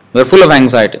 We are full of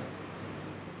anxiety.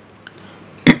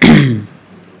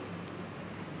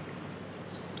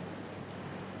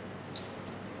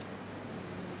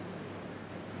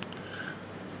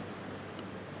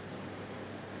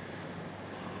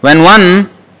 When one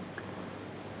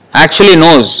actually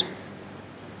knows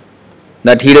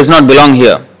that he does not belong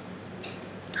here,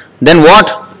 then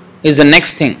what is the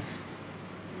next thing?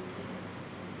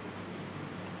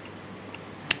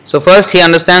 So first he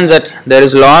understands that there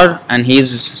is Lord and he is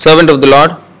servant of the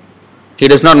Lord. He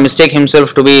does not mistake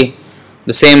himself to be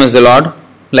the same as the Lord.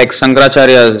 Like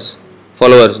Shankaracharya's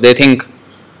followers, they think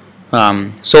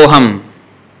Soham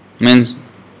means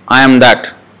I am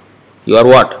that. You are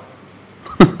what?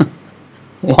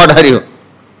 What are you?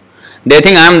 They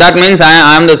think I am that means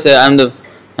I am the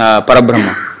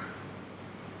Parabrahma.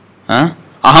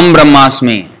 Aham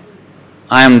Brahmasmi.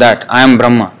 I am that. I am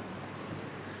Brahma.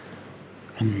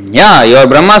 Yeah, you are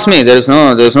Brahmasmi. There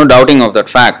is no doubting of that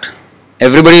fact.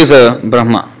 Everybody is a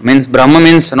Brahma. Brahma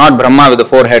means not Brahma with the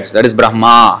four heads. That is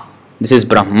Brahma. This is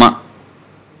Brahma.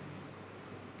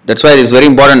 That's why it is very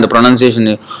important, the pronunciation.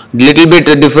 Little bit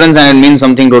difference and it means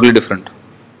something totally different.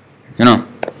 You know.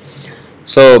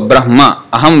 So Brahma,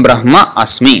 Aham Brahma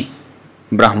Asmi,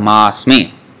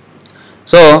 Brahmasmi.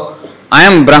 So I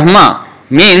am Brahma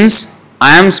means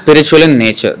I am spiritual in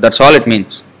nature. That's all it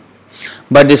means.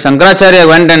 But the Shankaracharya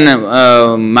went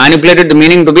and manipulated the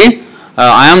meaning to be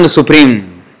I am the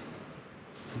supreme.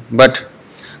 But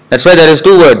that's why there is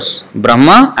two words,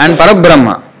 Brahma and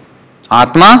Parabrahma,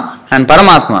 Atma and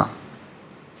Paramatma.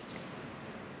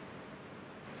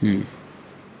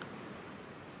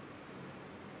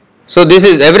 So this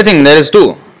is everything, there is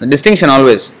two, the distinction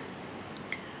always.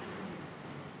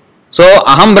 So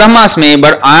Aham Brahmasmi,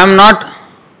 but I am not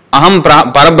Aham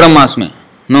Parabrahmasmi.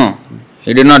 No,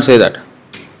 he did not say that.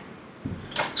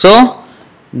 So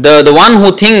the one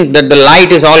who think that the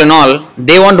light is all in all,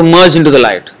 they want to merge into the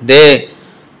light. They,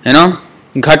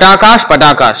 Ghatakash,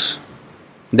 Patakash.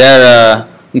 Their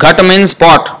Ghat means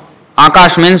pot,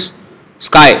 Akash means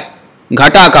sky.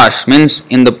 Ghatakash means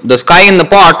in the sky in the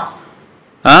pot.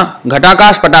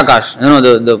 Ghatakash, Patakash,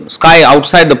 the sky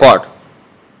outside the pot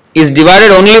is divided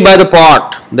only by the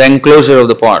pot, the enclosure of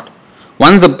the pot.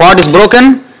 Once the pot is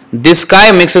broken, this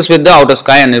sky mixes with the outer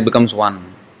sky and it becomes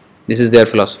one. This is their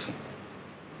philosophy.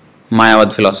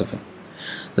 Mayavad philosophy.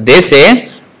 They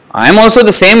say, I am also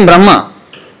the same Brahma.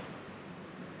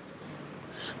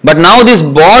 But now this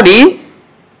body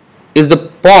is the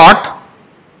pot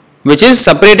which is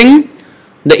separating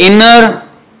the inner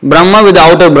Brahma with the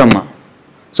outer Brahma.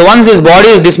 So once this body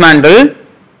is dismantled,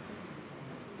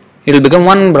 it will become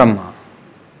one Brahma.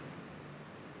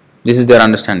 This is their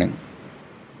understanding.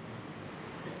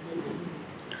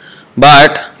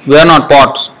 But we are not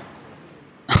pots.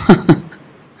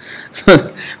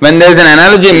 So when there is an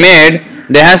analogy made,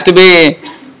 there has to be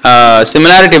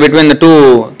similarity between the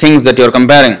two things that you are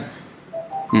comparing.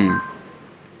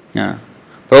 Yeah.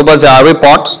 Prabhupada says, are we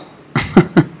pots?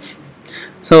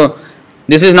 So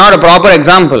this is not a proper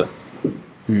example.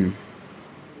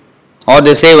 Or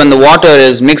they say when the water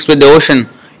is mixed with the ocean,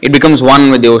 it becomes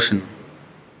one with the ocean.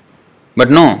 But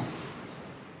no,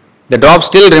 the drop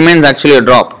still remains actually a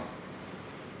drop.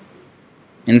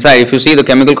 Inside, if you see the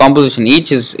chemical composition,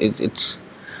 each is it's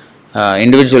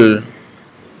individual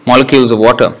molecules of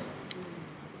water.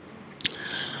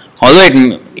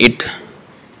 Although it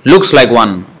looks like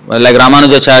one, like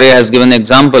Ramanujacharya has given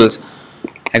example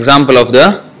of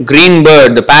the green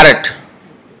bird, the parrot,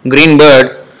 green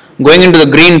bird going into the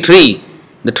green tree.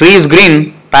 The tree is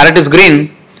green, parrot is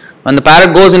green. When the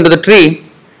parrot goes into the tree,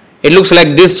 it looks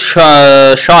like this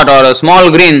shot or a small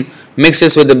green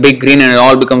mixes with the big green and it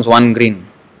all becomes one green.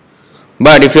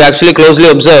 But if you actually closely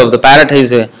observe, the parrot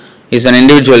is an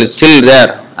individual, it's still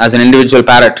there as an individual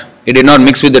parrot. It did not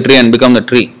mix with the tree and become the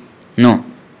tree. No.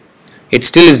 It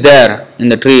still is there in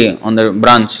the tree on the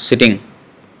branch sitting.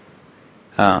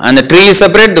 And the tree is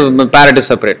separate, the parrot is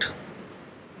separate.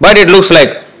 But it looks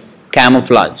like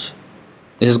camouflage.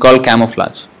 This is called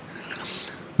camouflage.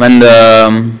 When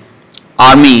the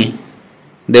army,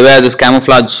 they wear this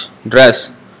camouflage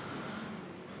dress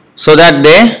so that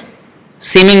they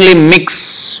seemingly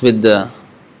mix with the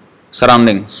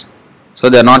surroundings, so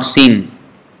they are not seen,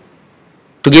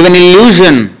 to give an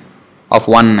illusion of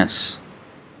oneness.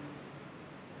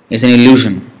 It's an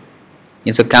illusion.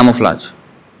 It's a camouflage.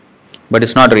 But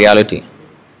it's not reality.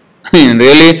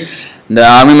 Really, the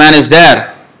army man is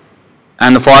there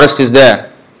and the forest is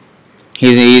there.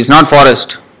 He is not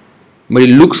forest, but it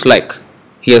looks like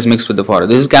he has mixed with the forest.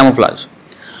 This is camouflage.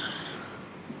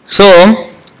 So,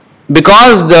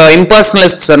 because the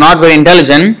impersonalists are not very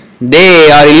intelligent, they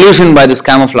are illusioned by this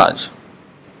camouflage.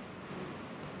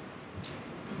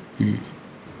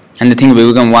 And they think we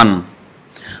become one.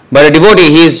 But a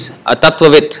devotee, he is a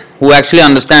tattvavit who actually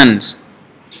understands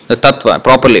the tattva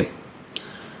properly.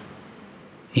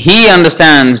 He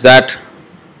understands that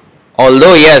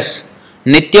although yes,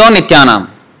 nityo nityanam,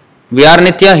 we are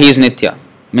nitya, he is nitya.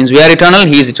 Means we are eternal,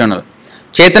 he is eternal.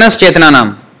 Chetanas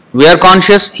chetananam, we are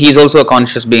conscious, he is also a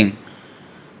conscious being.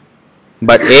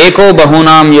 But eko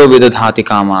bahunam yo vidadhati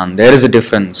kaman, there is a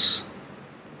difference.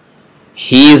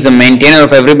 He is the maintainer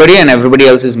of everybody and everybody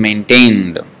else is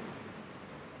maintained.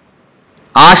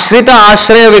 Ashrita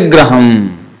ashraya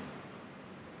vigraham.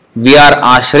 We are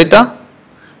ashrita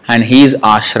and he is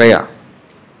ashraya.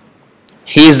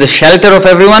 He is the shelter of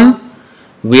everyone.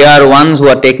 We are ones who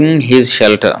are taking his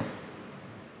shelter.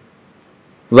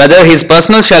 Whether his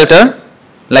personal shelter,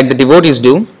 like the devotees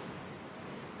do,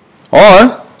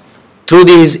 or through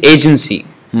his agency,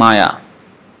 Maya.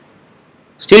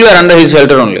 Still we are under his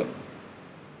shelter only.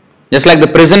 Just like the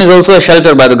prison is also a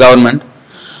shelter by the government,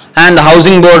 and the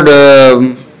housing board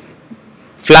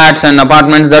flats and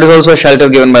apartments, that is also a shelter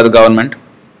given by the government.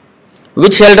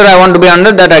 Which shelter I want to be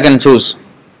under, that I can choose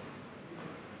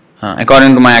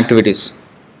according to my activities.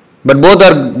 But both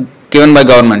are given by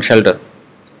government, shelter.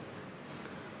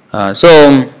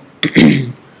 So,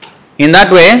 in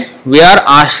that way, we are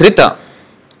ashrita.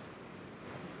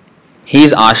 He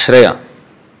is ashraya.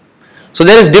 So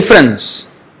there is difference.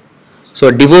 So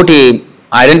a devotee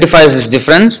identifies this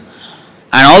difference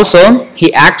and also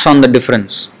he acts on the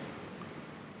difference.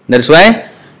 That is why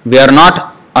we are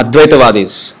not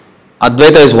Advaitavadis.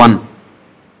 Advaita is one.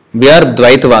 We are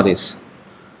Dvaitavadis.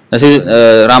 This is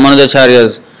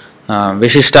Ramanujacharya's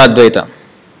Vishishta Advaita.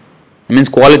 It means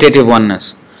qualitative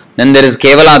oneness. Then there is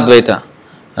Kevala Advaita,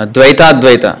 Dvaita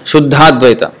Advaita, Shuddha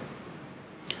Advaita.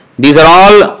 These are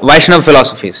all Vaishnava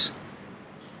philosophies.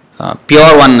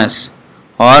 Pure oneness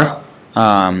or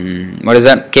what is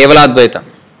that? Kevala Advaita.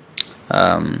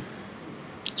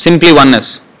 Simply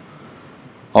oneness.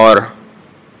 Or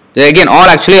they again all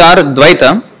actually are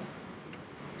Dvaita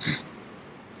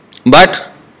but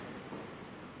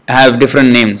have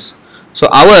different names. So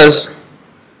ours,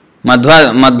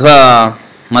 Madhvacharya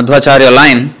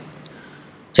line,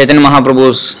 Chaitanya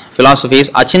Mahaprabhu's philosophy is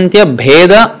Achintya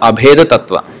Bheda Abheda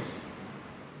Tattva.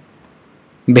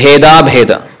 Bheda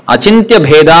Bheda. Achintya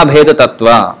Bheda Bheda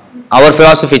Tattva. Our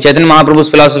philosophy, Chaitanya Mahaprabhu's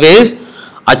philosophy is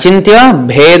Achintya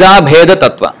Bheda Bheda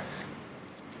Tattva.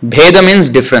 Bheda means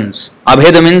difference.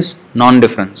 Abheda means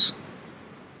non-difference.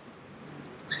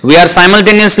 We are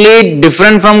simultaneously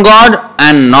different from God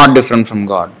and not different from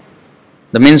God.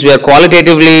 That means we are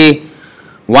qualitatively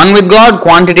one with God,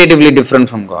 quantitatively different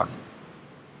from God.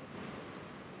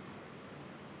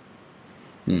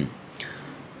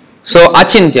 So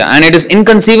achintya, and it is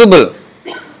inconceivable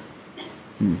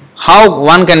how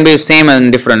one can be same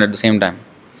and different at the same time.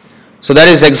 So that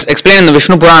is explained in the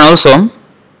Vishnu Purana also.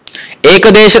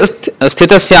 Ekadesha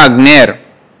sthitasya agner.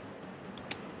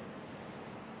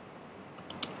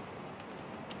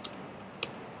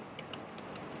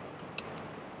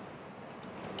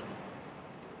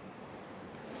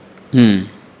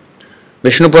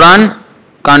 Vishnu Puran,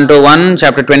 Canto 1,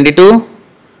 Chapter 22,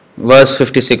 Verse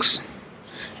 56.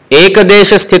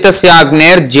 Ekadesha sthitasya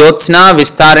agner jyotsna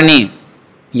vistarani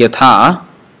yatha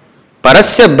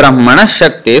parasya brahmana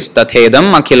shaktis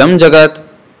tathedam akhilam jagat.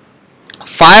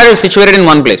 Fire is situated in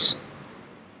one place,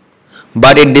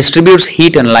 but it distributes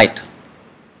heat and light,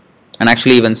 and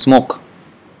actually even smoke.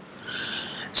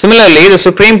 Similarly, the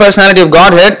Supreme Personality of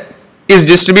Godhead is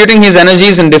distributing His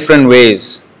energies in different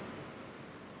ways.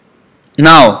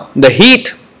 Now, the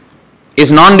heat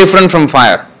is non-different from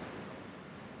fire,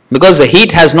 because the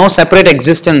heat has no separate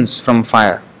existence from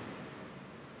fire,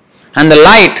 and the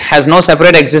light has no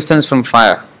separate existence from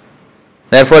fire.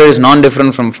 Therefore, it is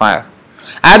non-different from fire.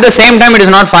 At the same time, it is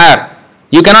not fire.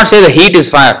 You cannot say the heat is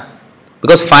fire,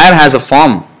 because fire has a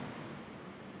form.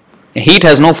 Heat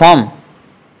has no form.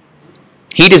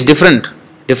 Heat is different,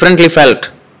 differently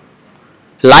felt.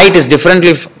 Light is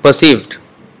differently perceived.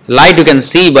 Light you can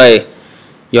see by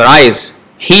your eyes.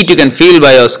 Heat you can feel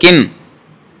by your skin.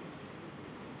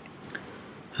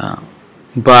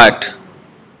 But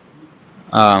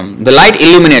the light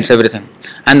illuminates everything.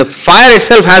 And the fire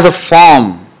itself has a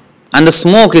form. And the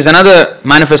smoke is another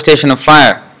manifestation of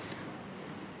fire.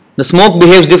 The smoke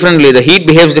behaves differently, the heat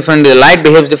behaves differently, the light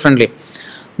behaves differently.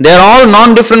 They are all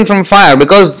non-different from fire,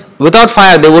 because without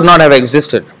fire they would not have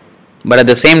existed. But at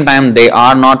the same time they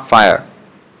are not fire.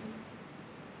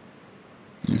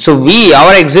 So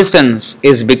our existence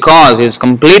is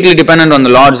completely dependent on the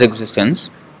Lord's existence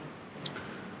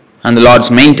and the Lord's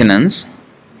maintenance,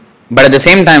 but at the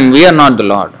same time we are not the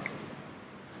Lord.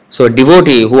 So a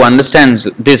devotee who understands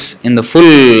this in the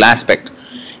full aspect,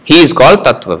 he is called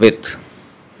Tattvavit.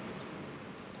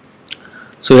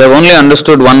 So we have only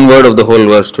understood one word of the whole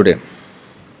verse today.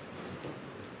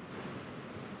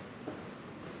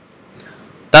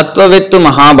 Tattvavittu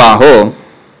Mahabaho,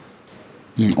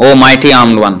 O mighty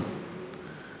armed one.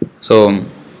 So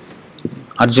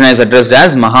Arjuna is addressed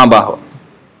as Mahabaho.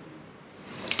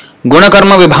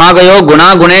 Gunakarma vibhagayo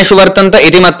guna guneshu vartanta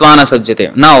iti matvana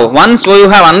sajjate. Now, once you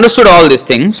have understood all these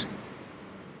things,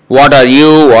 what are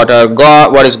you, what are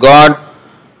God, what is God,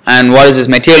 and what is His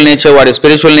material nature, what is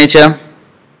spiritual nature,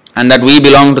 and that we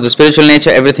belong to the spiritual nature,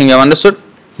 everything you have understood,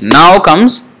 now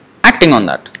comes acting on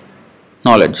that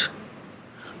knowledge.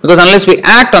 Because unless we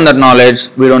act on that knowledge,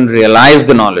 we don't realize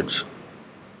the knowledge.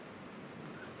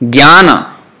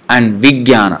 Jnana and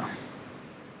Vijnana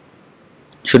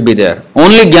should be there.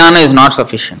 Only Jnana is not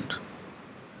sufficient.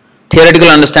 Theoretical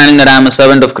understanding that I am a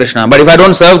servant of Krishna. But if I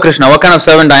don't serve Krishna, what kind of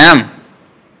servant I am?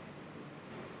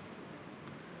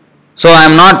 So I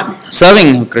am not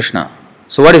serving Krishna.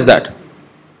 So what is that?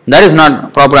 That is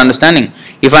not proper understanding.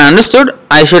 If I understood,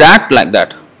 I should act like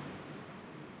that.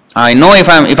 I know if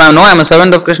I know I am a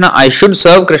servant of Krishna, I should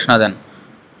serve Krishna then.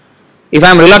 If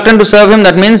I am reluctant to serve him,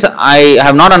 that means I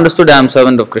have not understood I am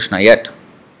servant of Krishna yet.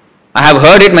 I have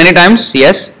heard it many times,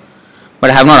 yes, but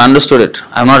I have not understood it.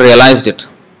 I have not realized it.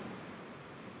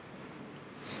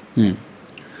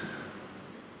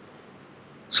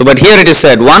 So, but here it is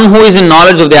said, one who is in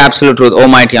knowledge of the absolute truth, O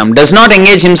mighty arm, does not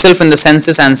engage himself in the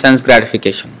senses and sense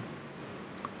gratification.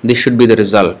 This should be the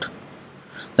result.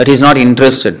 That he is not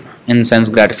interested in sense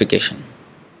gratification.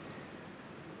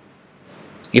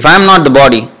 If I am not the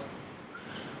body,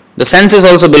 the senses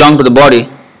also belong to the body.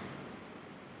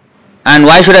 And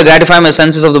why should I gratify my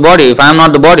senses of the body if I am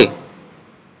not the body?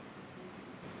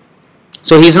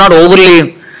 So he is not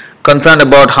overly concerned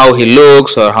about how he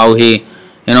looks or how he,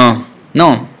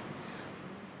 no.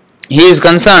 He is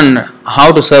concerned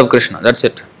how to serve Krishna, that's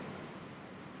it.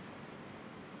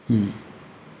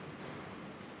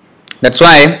 That's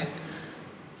why,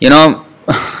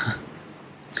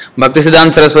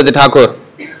 Bhaktisiddhanta Saraswati Thakur,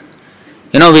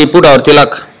 we put our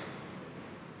tilak.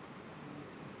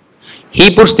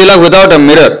 He puts tilak without a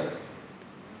mirror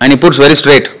and he puts very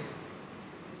straight.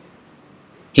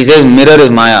 He says mirror is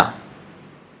Maya.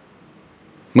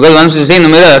 Because once you see in the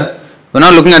mirror, we're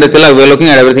not looking at the tilak, we're looking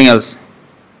at everything else.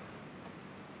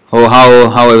 Oh,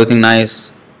 how everything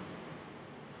nice.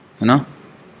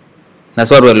 That's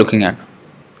what we're looking at.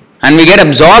 And we get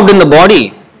absorbed in the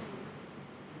body.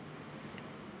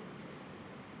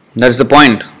 That's the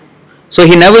point. So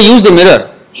he never used the mirror.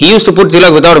 He used to put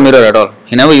tilak without a mirror at all.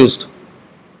 He never used.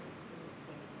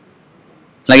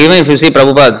 Like even if you see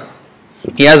Prabhupada,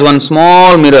 he has one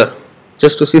small mirror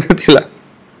just to see the tilak.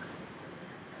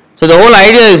 So the whole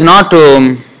idea is not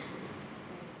to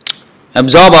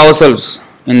absorb ourselves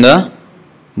in the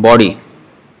body.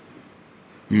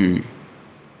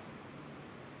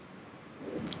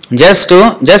 Just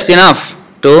enough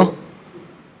to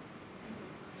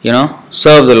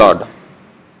serve the Lord.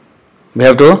 We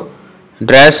have to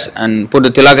dress and put the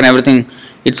tilak and everything.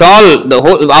 It's all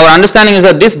our understanding is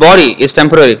that this body is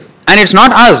temporary and it's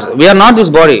not us. We are not this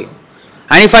body.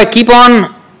 And if I keep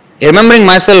on remembering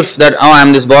myself that I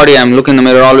am this body, I am looking in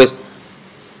the mirror always,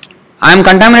 I am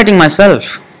contaminating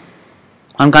myself.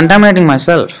 On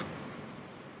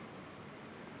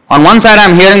one side I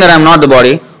am hearing that I am not the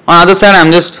body. On the other side I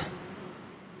am just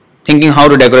thinking how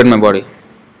to decorate my body.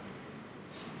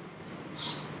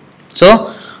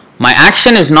 So my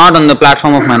action is not on the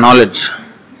platform of my knowledge.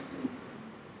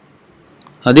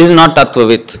 This is not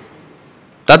Tattvavit.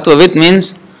 Tattvavit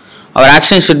means our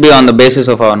action should be on the basis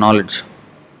of our knowledge.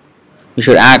 We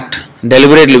should act,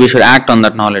 deliberately we should act on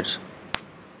that knowledge.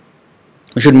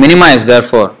 We should minimize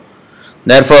therefore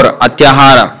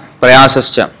atyahara,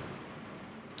 prayasascha,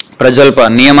 prajalpa,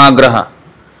 niyamagraha,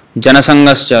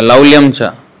 janasangascha,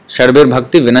 laulyamcha, sharbir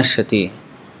bhakti vinashyati.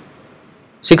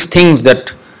 6 things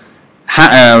that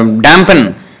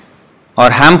dampen or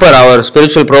hamper our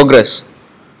spiritual progress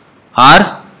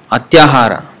are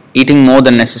atyahara, eating more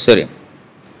than necessary.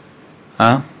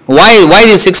 Why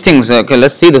these 6 things? Okay,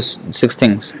 let's see the 6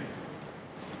 things.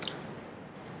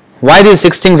 Why these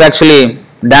 6 things actually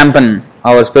dampen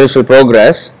our spiritual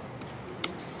progress?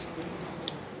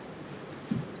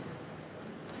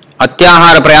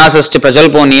 Atyahara prayasascha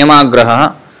prajalpo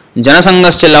niyamagraha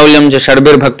janasangascha laulyamcha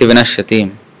sharbir bhakti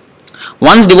vinashyati.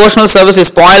 One's devotional service is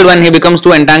spoiled when he becomes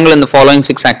too entangled in the following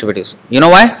 6 activities. You know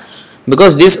why?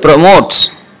 Because this promotes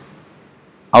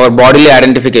our bodily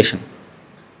identification.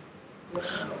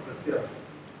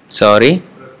 Sorry?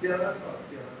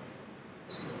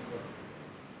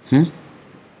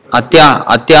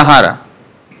 Atyahara.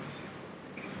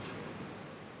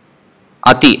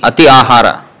 Ati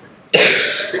ahara.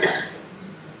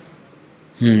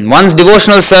 One's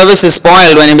devotional service is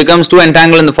spoiled when he becomes too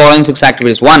entangled in the following 6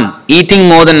 activities. 1. Eating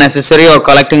more than necessary or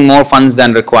collecting more funds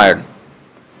than required.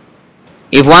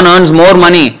 If one earns more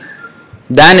money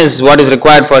than is what is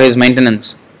required for his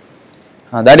maintenance,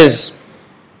 that is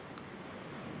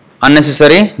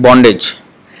unnecessary bondage.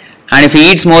 And if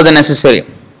he eats more than necessary,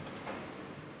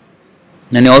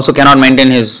 then he also cannot maintain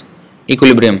his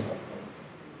equilibrium.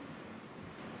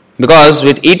 Because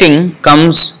with eating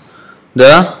comes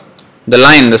the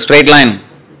straight line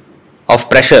of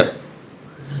pressure.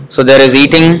 So there is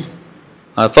eating,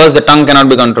 first the tongue cannot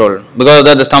be controlled. Because of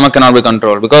that the stomach cannot be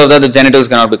controlled. Because of that the genitals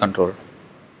cannot be controlled.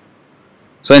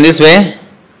 So in this way,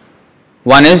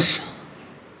 one is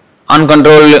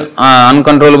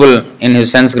uncontrollable in his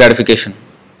sense gratification.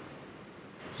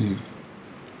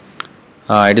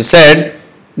 It is said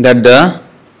that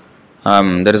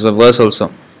there is a verse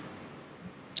also.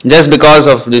 Just because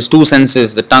of these 2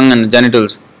 senses, the tongue and the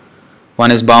genitals, one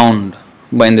is bound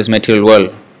in this material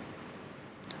world.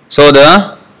 So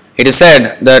it is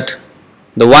said that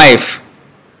the wife,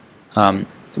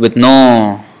 with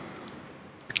no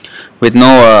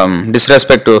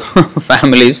disrespect to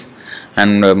families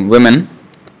and women,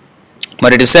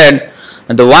 but it is said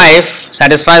that the wife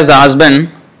satisfies the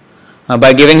husband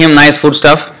by giving him nice food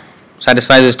stuff,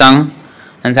 satisfies his tongue,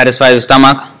 and satisfies his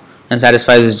stomach, and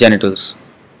satisfies his genitals.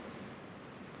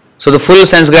 So the full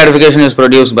sense gratification is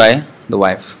produced by the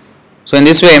wife. So in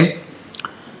this way,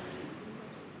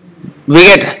 we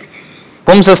get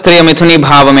Pumsastriya Mithuni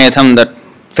Bhavametham, that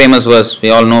famous verse we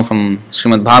all know from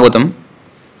Srimad Bhagavatam.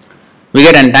 We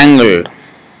get entangled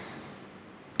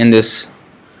in this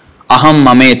aham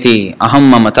mameti, aham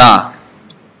mamata,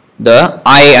 the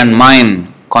I and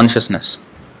mine consciousness.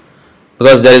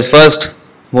 Because there is first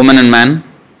woman and man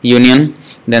union,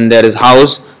 then there is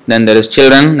house, then there is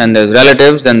children, then there is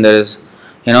relatives, then there is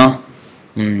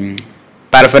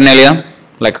paraphernalia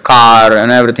like car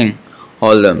and everything,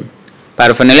 all the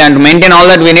paraphernalia, and to maintain all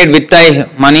that we need vitta,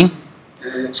 money.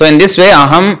 So in this way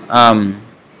aham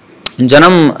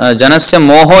janasya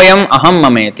mohoyam aham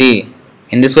mameti.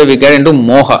 In this way we get into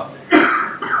moha,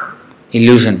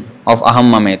 illusion of aham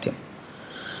mameti.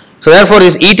 So therefore,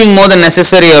 this eating more than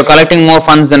necessary or collecting more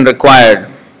funds than required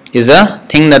is a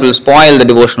thing that will spoil the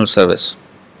devotional service.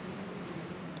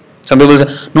 Some people say,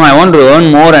 no, I want to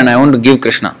earn more and I want to give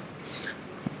Krishna.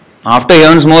 After he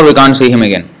earns more, we can't see him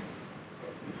again.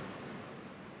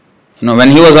 When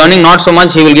he was earning not so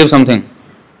much, he will give something.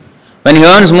 When he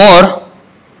earns more,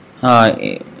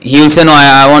 he will say, no,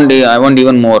 I want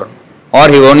even more. Or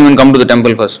he won't even come to the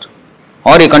temple first.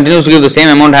 Or he continues to give the same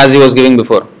amount as he was giving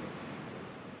before.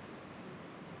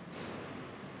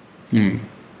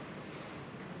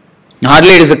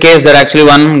 Hardly it is the case that actually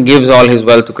one gives all his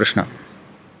wealth to Krishna.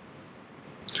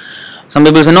 Some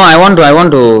people say, no, I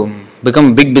want to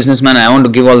become a big businessman, I want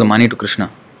to give all the money to Krishna.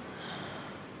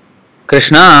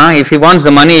 Krishna, if he wants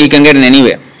the money, he can get in any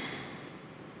way.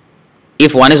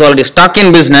 If one is already stuck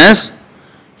in business,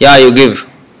 yeah, you give.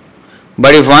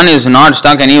 But if one is not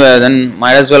stuck anywhere, then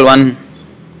might as well one,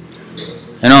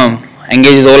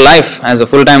 engage his whole life as a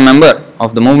full-time member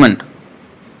of the movement.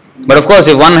 But of course,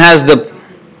 if one has the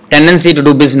tendency to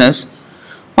do business,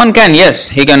 one can, yes,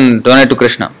 he can donate to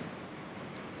Krishna.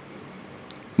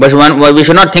 But we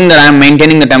should not think that I am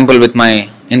maintaining the temple with my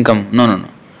income. No.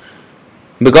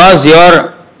 Because you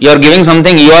are giving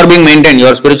something, you are being maintained,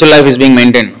 your spiritual life is being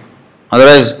maintained.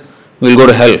 Otherwise, we will go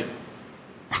to hell.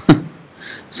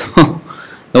 So,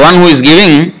 the one who is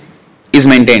giving is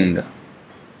maintained.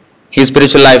 His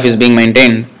spiritual life is being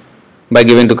maintained by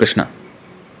giving to Krishna.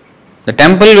 The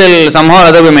temple will somehow or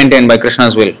other be maintained by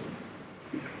Krishna's will.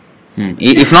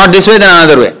 If not this way, then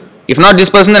another way. If not this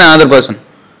person, then another person.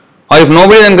 Or if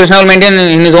nobody, then Krishna will maintain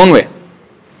in his own way.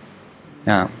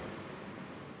 Yeah.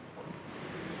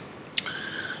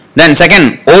 Then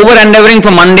second, over-endeavoring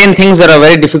for mundane things that are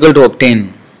very difficult to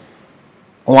obtain.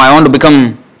 Oh, I want to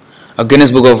become a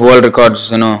Guinness Book of World Records,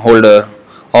 holder.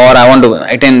 Or I want to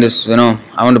attain this,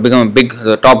 I want to become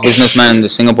the top businessman in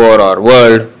Singapore or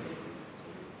world.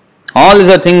 All these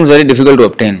are things very difficult to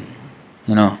obtain,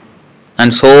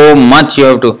 and so much you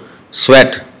have to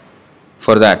sweat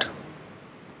for that.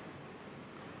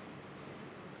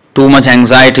 Too much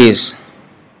anxieties.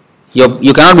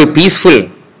 You cannot be peaceful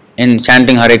in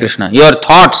chanting Hare Krishna. Your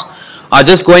thoughts are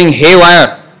just going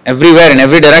haywire everywhere in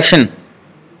every direction.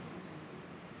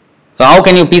 So how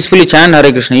can you peacefully chant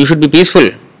Hare Krishna? You should be peaceful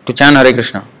to chant Hare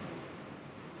Krishna.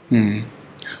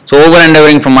 So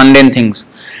over-endeavoring for mundane things.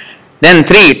 Then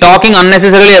 3, talking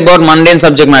unnecessarily about mundane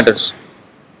subject matters.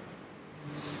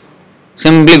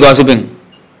 Simply gossiping.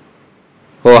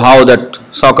 Oh, how that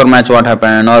soccer match what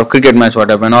happened, or cricket match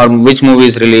what happened, or which movie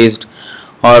is released,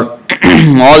 or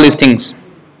all these things.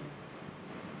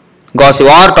 Gossip,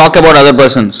 or talk about other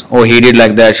persons. Oh, he did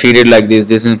like that, she did like this.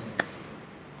 Who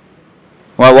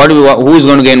is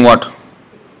going to gain what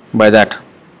by that?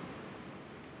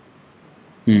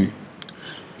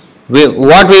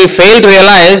 What we fail to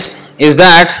realize is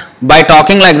that by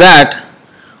talking like that,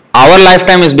 our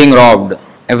lifetime is being robbed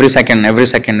every second.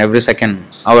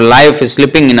 Our life is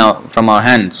slipping from our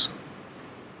hands.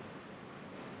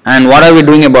 And what are we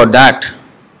doing about that?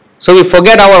 So we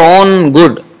forget our own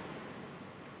good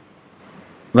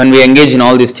when we engage in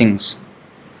all these things.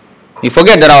 We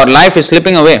forget that our life is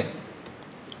slipping away.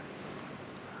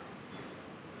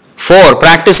 4.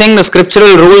 Practicing the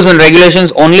scriptural rules and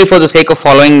regulations only for the sake of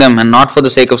following them and not for the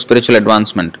sake of spiritual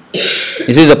advancement.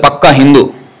 This is a Pakka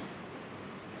Hindu.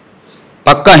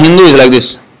 Pakka Hindu is like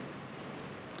this.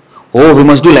 Oh, we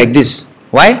must do like this.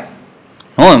 Why?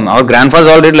 No, our grandfathers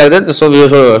all did like that, so we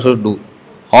should do.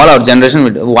 All our generation will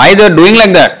do. Why they are doing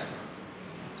like that?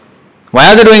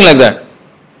 Why are they doing like that?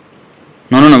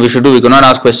 No, we should do. We cannot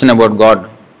ask question about God.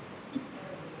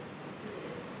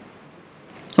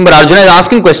 But Arjuna is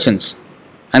asking questions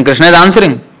and Krishna is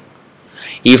answering.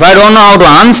 If I don't know how to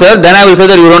answer, then I will say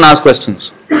that you don't ask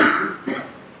questions.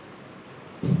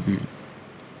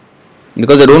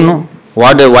 Because they don't know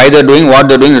why they are doing what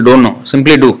they are doing, they don't know.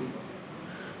 Simply do.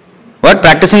 What?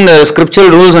 Practicing the scriptural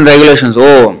rules and regulations.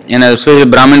 Oh, in especially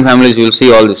Brahmin families you will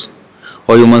see all this.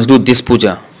 Oh, you must do this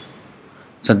puja.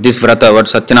 So this vrata, what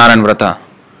Satyanarayan vrata.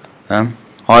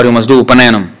 Or you must do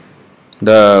Upanayanam.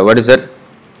 What is that?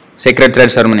 Sacred thread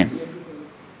ceremony.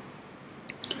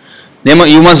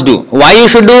 You must do. Why you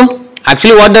should do?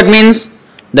 Actually what that means,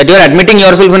 that you are admitting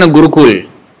yourself in a Gurukul.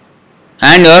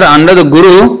 And you are under the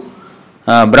Guru,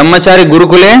 Brahmachari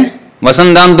Gurukule,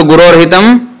 Vasandantu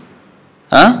Gurorhitam,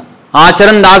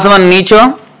 Acharan Dasavan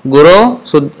Nicho, Guru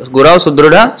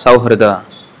Sudruda Sauhrida.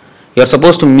 You are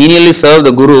supposed to menially serve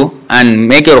the Guru and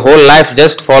make your whole life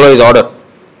just follow his order.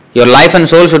 Your life and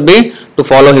soul should be to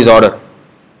follow his order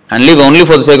and live only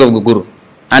for the sake of the Guru.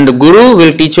 And the Guru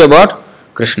will teach you about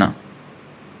Krishna.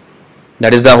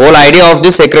 That is the whole idea of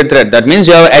this sacred thread. That means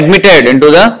you have admitted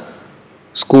into the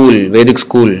school, Vedic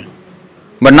school.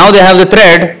 But now they have the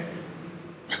thread,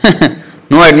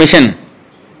 no admission.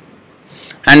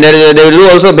 And they will do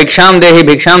also Bhiksham Dehi,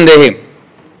 Bhiksham Dehi.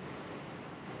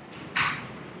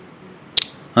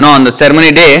 On the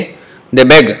ceremony day, they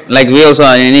beg. Like we also,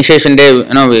 on initiation day,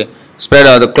 we spread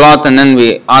out the cloth and then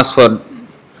we ask for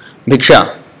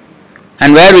Bhiksha.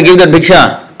 And where we give that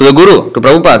Bhiksha? To the Guru, to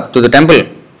Prabhupada, to the temple.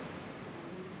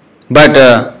 But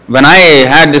when I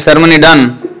had the ceremony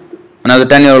done, when I was a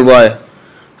 10-year-old boy,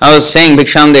 I was saying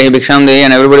Bhiksham Dehi,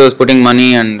 and everybody was putting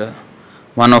money, and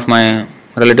one of my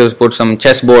relatives put some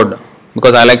chess board,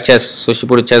 because I like chess, so she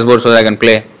put a chess board so that I can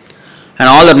play. And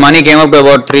all that money came up to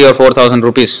about 3,000 or 4,000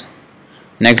 rupees.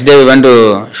 Next day we went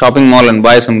to shopping mall and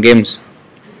buy some games.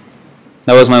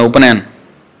 That was my Upanayan.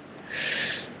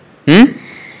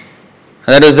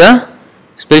 That is the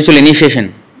spiritual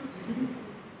initiation.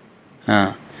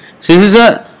 So this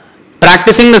is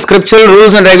practicing the scriptural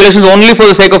rules and regulations only for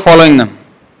the sake of following them,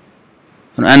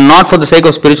 and not for the sake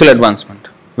of spiritual advancement.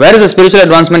 Where is the spiritual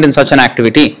advancement in such an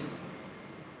activity?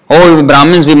 Oh, we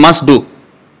Brahmins, we must do.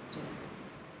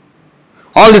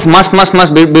 All this must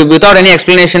be without any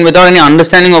explanation, without any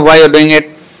understanding of why you are doing it.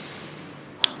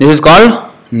 This is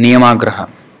called Niyamagraha.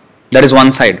 That is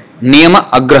one side. Niyama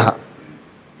Agraha.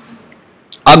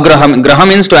 Graha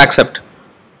means to accept.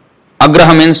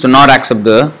 Agraha means to not accept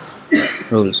the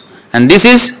rules. And this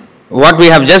is what we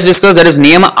have just discussed, that is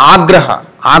Niyama Agraha.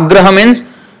 Agraha means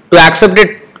to accept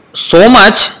it so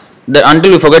much that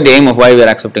until we forget the aim of why we are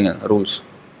accepting rules.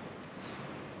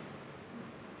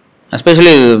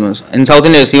 Especially in South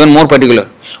India, it's even more particular.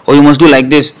 Oh, you must do like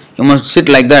this, you must sit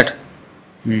like that.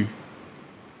 We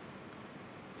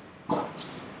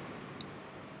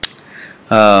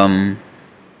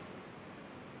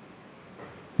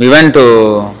went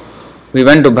to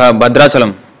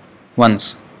Bhadrachalam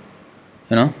once,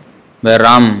 where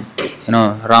Ram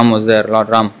was there, Lord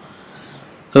Ram.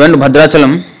 We went to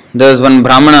Bhadrachalam. There is one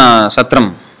Brahmana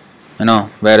Satram,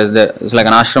 where it's like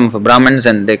an ashram for Brahmins,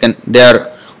 and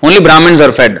only Brahmins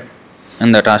are fed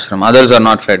in that ashram, others are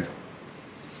not fed.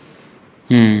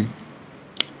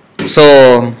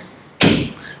 So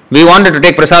we wanted to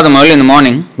take prasadam early in the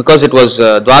morning because it was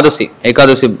Dwadasi,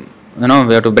 Ekadasi,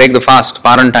 we have to break the fast,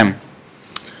 Paran time.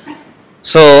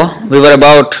 So we were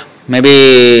about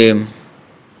maybe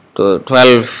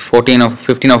 12, 14 or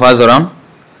 15 of us around,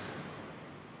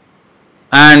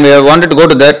 and we wanted to go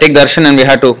to take darshan, and we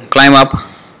had to climb up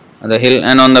the hill,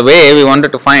 and on the way we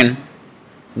wanted to find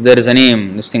if there is any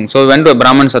this thing. So we went to a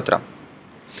Brahman Satra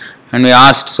and we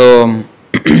asked, so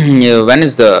when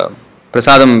is the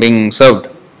prasadam being served?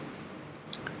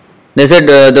 They said,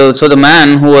 the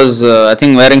man who was I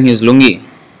think wearing his lungi,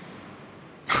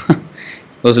 he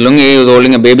was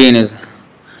holding a baby in his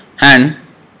hand,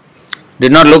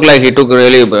 did not look like he took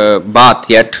really bath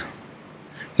yet.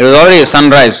 It was already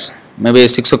sunrise, maybe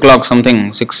 6 o'clock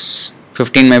something,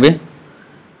 6:15 maybe.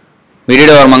 We did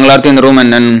our Mangalarti in the room,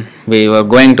 and then we were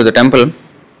going to the temple.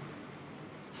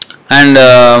 And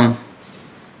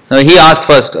he asked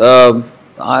first,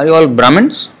 are you all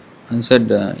Brahmins? And he said,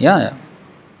 yeah.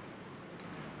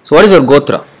 So what is your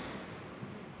Gotra?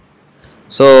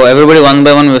 So everybody one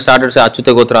by one we started to say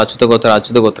Achyuta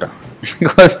Gotra.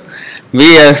 Because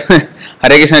we as Hare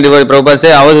Krishna devotee Prabhupada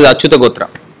say ours is Achyuta Gotra.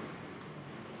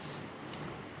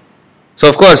 So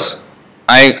of course,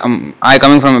 I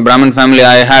coming from a Brahmin family,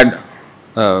 I had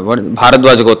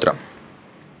Bharadwaj Gotra.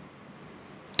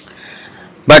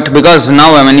 But because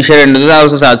now I am initiated into this, I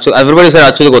also said everybody said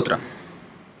Achyuta Gotra.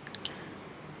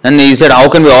 Then he said, how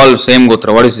can we all same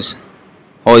Gotra? What is this?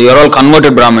 Oh, you are all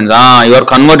converted Brahmins. You are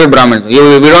converted Brahmins. We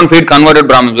don't feed converted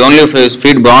Brahmins. We only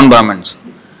feed born Brahmins.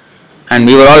 And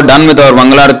we were all done with our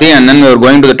Mangalarti, and then we were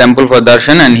going to the temple for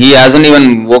darshan, and he hasn't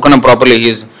even woken up properly.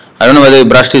 I don't know whether he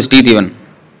brushed his teeth even.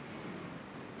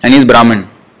 And he's Brahmin.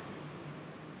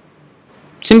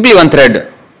 Simply one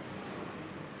thread.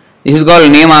 This is called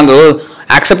Niyamagro,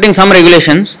 accepting some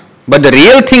regulations, but the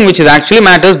real thing which is actually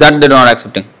matters, that they are not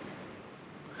accepting.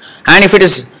 And if it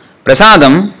is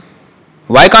prasadam,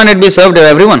 why can't it be served to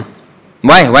everyone?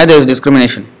 Why? Why there is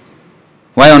discrimination?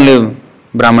 Why only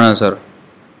Brahmanas are?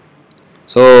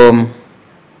 So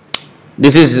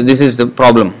this is the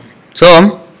problem.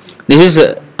 So this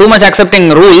is too much accepting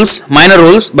rules, minor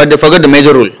rules, but they forget the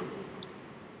major rule.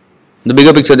 The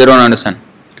bigger picture they don't understand.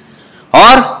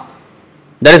 Or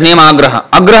there is Niyama Agraha.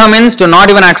 Agraha means to not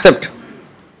even accept.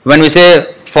 When we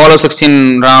say follow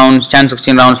 16 rounds, chant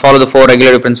 16 rounds, follow the 4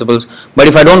 regulatory principles, but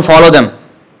if I don't follow them,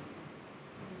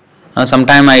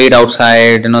 sometime I eat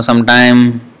outside,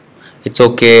 sometime it's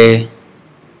okay.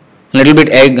 A little bit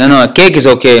egg, a cake is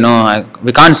okay,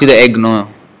 we can't see the egg,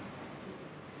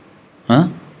 Huh?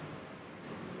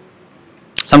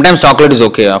 Sometimes chocolate is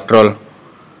okay after all.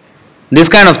 This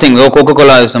kind of thing.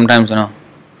 Coca-Cola is sometimes, I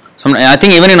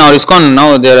think even in our ISKCON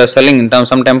now they are selling in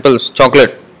some temples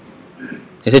chocolate.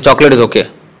 They say chocolate is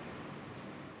okay.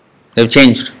 They've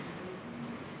changed.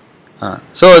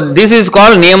 So this is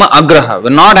called Niyama Agraha. We're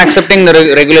not accepting the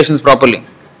regulations properly.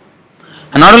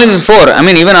 And not only these four,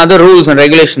 even other rules and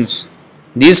regulations.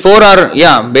 These four are,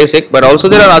 basic, but also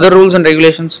there are other rules and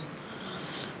regulations.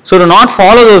 So to not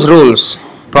follow those rules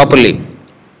properly,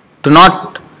 to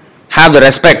not have the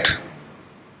respect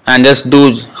and just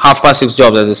do half-past 6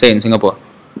 jobs, as they say in Singapore,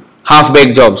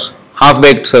 half-baked jobs,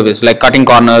 half-baked service, like cutting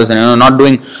corners and not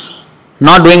doing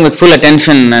with full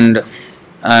attention and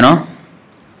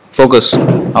focus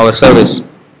our service,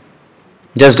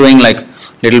 just doing like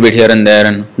little bit here and there,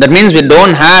 and that means we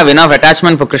don't have enough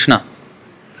attachment for Krishna.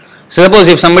 So suppose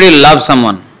if somebody loves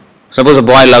someone, suppose a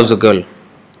boy loves a girl,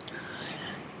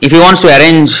 if he wants to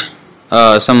arrange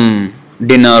some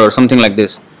dinner or something like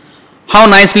this, how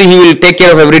nicely he will take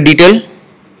care of every detail.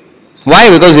 Why?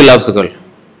 Because he loves the girl.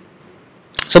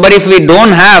 So but if we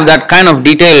don't have that kind of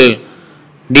detail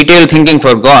thinking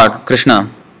for God,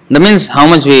 Krishna, that means how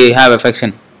much we have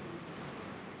affection.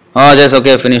 Oh, just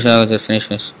okay, finish.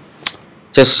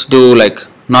 Just do like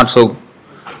not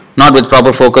with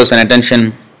proper focus and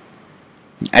attention.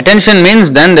 Attention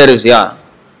means then there is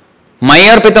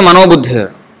Mayarpita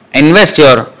Manobuddhir. Invest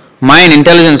your mind,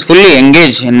 intelligence, fully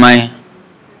engage in my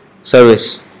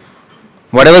service.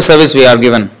 Whatever service we are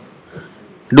given,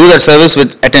 do that service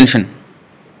with attention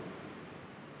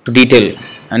to detail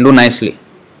and do nicely.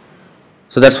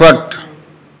 So that's what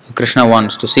Krishna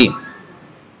wants to see.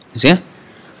 You see?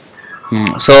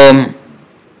 So,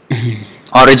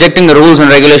 or rejecting the rules and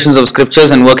regulations of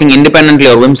scriptures and working independently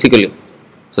or whimsically.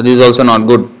 So this is also not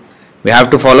good. We have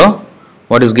to follow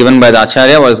what is given by the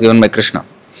Acharya, what is given by Krishna.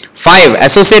 5.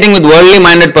 Associating with worldly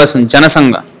minded persons,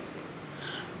 Janasanga.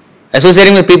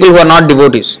 Associating with people who are not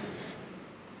devotees.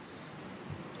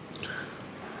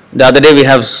 The other day we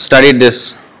have studied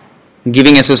this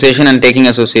giving association and taking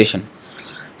association.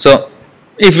 So,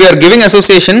 if we are giving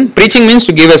association, preaching means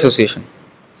to give association.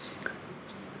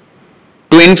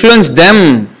 To influence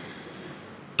them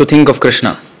to think of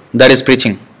Krishna, that is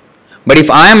preaching. But if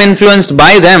I am influenced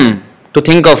by them to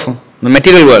think of the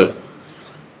material world,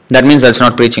 that means that's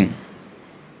not preaching.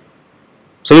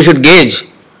 So we should gauge.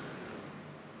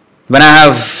 When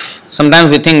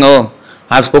sometimes we think, I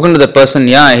have spoken to the person,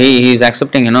 he is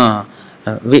accepting,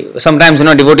 sometimes,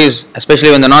 devotees, especially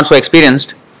when they're not so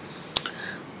experienced,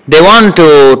 they want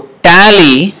to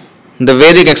tally the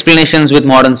Vedic explanations with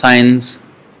modern science,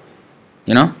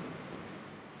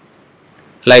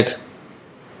 like,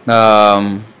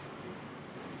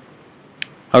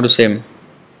 how to say,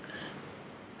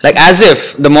 like as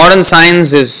if the modern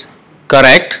science is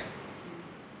correct,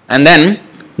 and then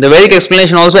the Vedic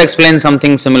explanation also explains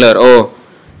something similar.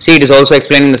 See, it is also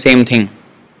explaining the same thing.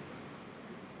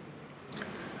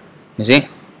 You see?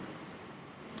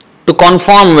 To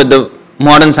conform with the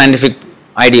modern scientific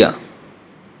idea.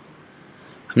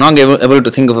 I'm not able to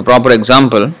think of a proper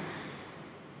example.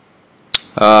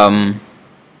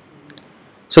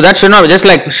 So that should not be just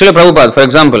like Srila Prabhupada, for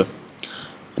example.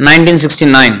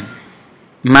 1969,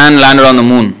 man landed on the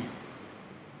moon.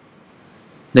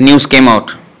 The news came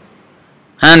out.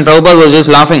 And Prabhupada was just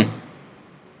laughing.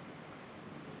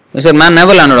 He said, man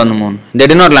never landed on the moon. They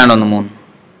did not land on the moon.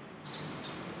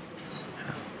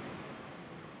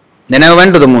 They never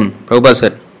went to the moon, Prabhupada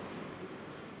said.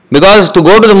 Because to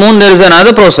go to the moon there is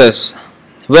another process,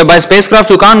 where by spacecraft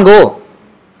you can't go.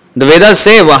 The Vedas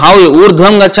say how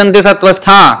urdhvam gachanti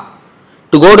sattvastha.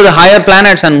 To go to the higher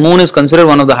planets, and moon is considered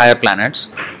one of the higher planets.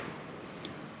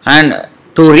 And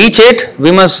to reach it,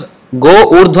 we must go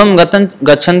urdhvam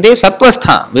gachanti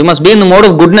sattvastha. We must be in the mode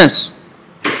of goodness.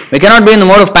 We cannot be in the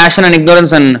mode of passion and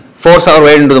ignorance and force our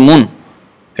way into the moon.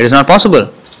 It is not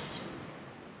possible.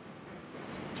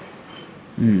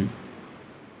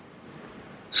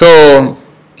 So,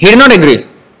 he did not agree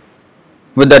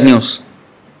with that news.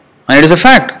 And it is a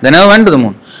fact. They never went to the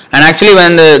moon. And actually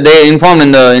when they informed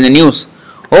in the news,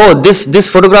 this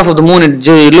photograph of the moon,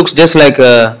 it looks just like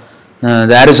the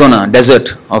Arizona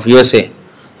desert of USA.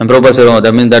 And Prabhupada said,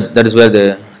 that means that is where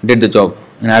they did the job,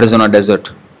 in Arizona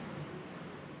desert.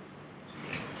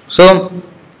 So,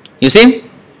 you see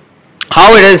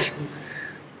how it is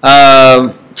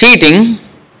cheating.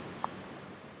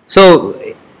 So,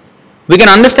 we can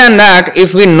understand that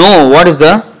if we know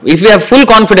if we have full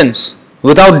confidence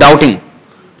without doubting.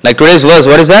 Like today's verse,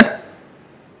 what is that?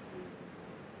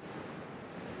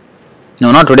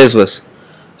 No, not today's verse.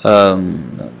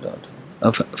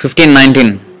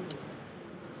 15:19.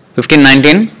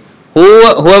 15:19.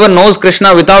 Whoever knows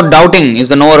Krishna without doubting is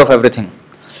the knower of everything.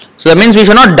 So that means we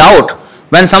should not doubt.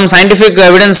 When some scientific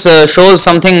evidence shows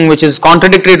something which is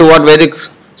contradictory to what Vedic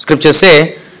scriptures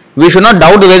say, we should not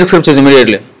doubt the Vedic scriptures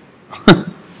immediately.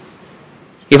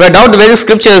 If I doubt the Vedic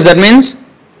scriptures, that means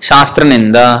Shastra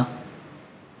Ninda.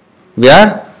 We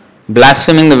are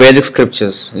blaspheming the Vedic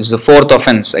scriptures. It's the fourth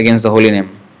offense against the holy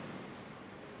name.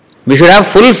 We should have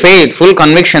full faith, full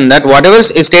conviction that whatever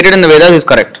is stated in the Vedas is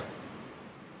correct.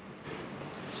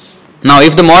 Now,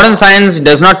 if the modern science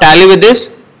does not tally with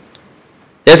this,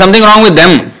 there is something wrong with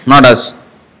them, not us.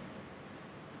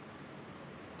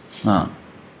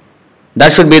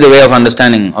 That should be the way of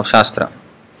understanding of Shastra.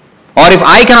 Or if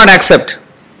I cannot accept,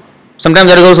 sometimes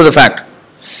that is also the fact,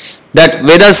 that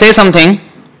Vedas say something,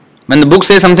 when the book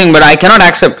says something, but I cannot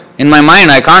accept. In my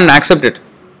mind, I can't accept it.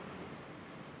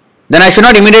 Then I should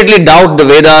not immediately doubt the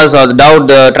Vedas or doubt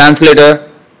the translator.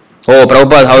 Oh,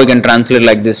 Prabhupada, how he can translate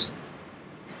like this?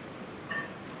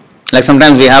 Like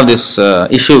sometimes we have this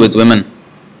issue with women.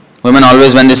 Women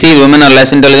always, when they see women are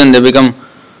less intelligent, they become,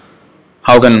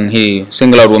 how can he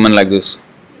single out women like this?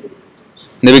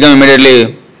 They become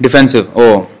immediately defensive.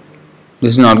 Oh,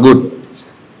 this is not good.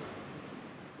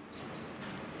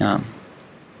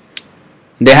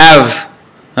 They have,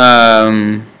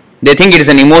 they think it is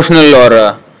an emotional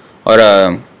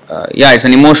it's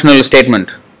an emotional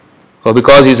statement. Or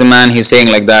because he is a man, he is saying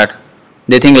like that.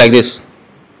 They think like this.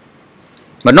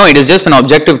 But no, it is just an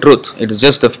objective truth. It is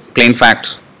just a plain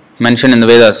fact mentioned in the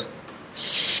Vedas.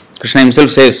 Krishna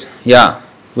himself says,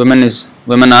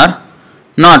 women are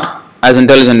not as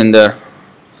intelligent in their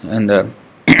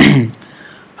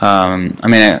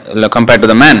compared to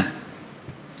the man.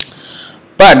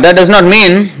 But that does not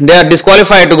mean they are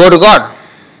disqualified to go to God.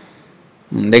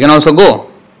 They can also go.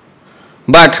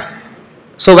 But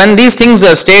so when these things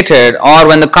are stated, or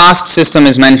when the caste system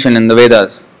is mentioned in the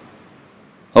Vedas,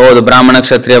 the Brahmana,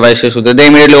 Kshatriya, Vaishya, Shudra, they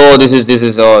immediately, what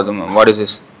is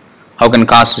this? How can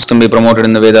caste system be promoted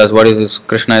in the Vedas? What is this?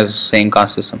 Krishna is saying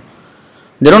caste system.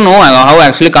 They don't know how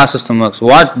actually caste system works.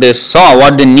 What they saw,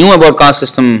 what they knew about caste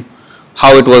system,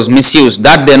 how it was misused,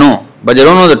 that they know. But they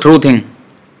don't know the true thing.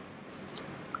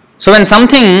 So when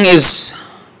something is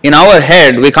in our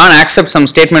head, we can't accept some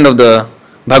statement of the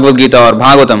Bhagavad Gita or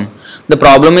Bhagavatam. The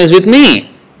problem is with me.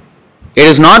 It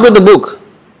is not with the book.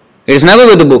 It is never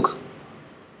with the book.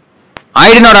 I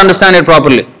did not understand it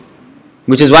properly,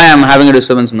 which is why I am having a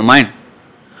disturbance in the mind.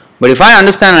 But if I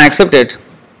understand and accept it,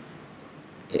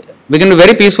 we can be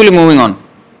very peacefully moving on.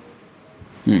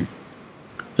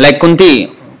 Like Kunti,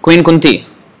 Queen Kunti,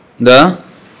 the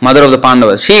mother of the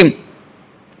Pandavas, she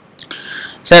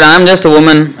said, I am just a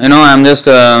woman, I am just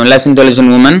a less intelligent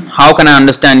woman. How can I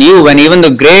understand you when even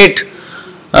the great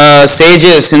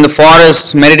sages in the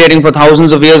forests meditating for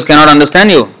thousands of years cannot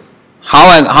understand you?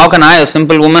 How can I, a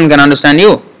simple woman, can understand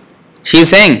you? She is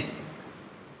saying,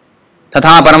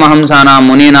 Tatha paramahamsanam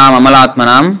muninam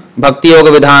amalatmanam bhakti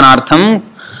yoga vidhanartham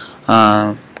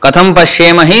katham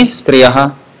pashyemahi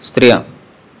striya.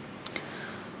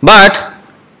 But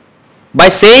by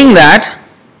saying that,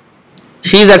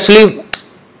 she is actually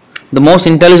the most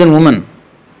intelligent woman.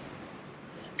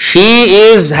 She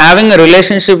is having a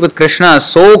relationship with Krishna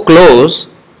so close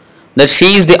that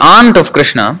she is the aunt of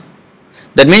Krishna.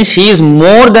 That means she is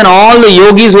more than all the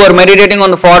yogis who are meditating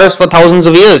on the forest for thousands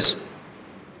of years.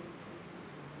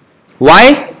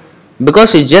 Why?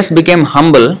 Because she just became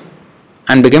humble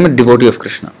and became a devotee of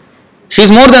Krishna. She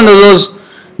is more than those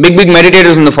big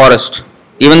meditators in the forest.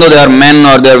 Even though they are men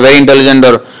or they are very intelligent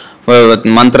or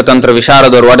mantra, tantra,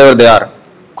 visharad or whatever they are.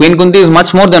 Queen Kunti is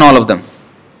much more than all of them.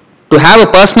 To have a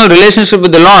personal relationship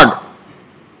with the Lord,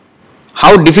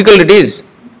 how difficult it is.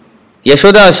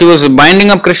 Yashoda, she was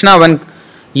binding up Krishna when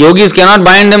yogis cannot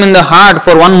bind them in the heart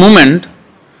for one moment.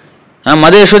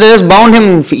 Mother Yashoda just bound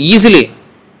him easily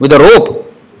with a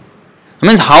rope. I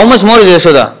mean, how much more is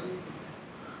Yashoda?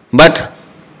 But,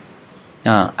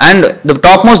 and the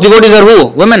topmost devotees are who?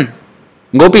 Women,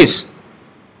 gopis.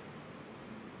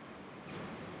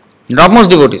 The topmost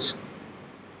devotees.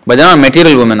 But they are not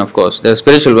material women, of course. They are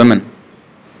spiritual women.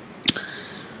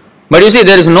 But you see,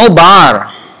 there is no bar.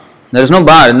 There is no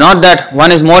bar. Not that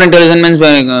one is more intelligent means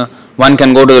one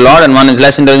can go to the Lord and one is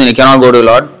less intelligent, he cannot go to the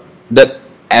Lord.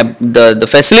 The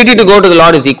facility to go to the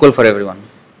Lord is equal for everyone.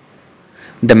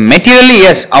 The materially,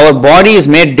 yes, our body is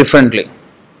made differently.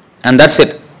 And that's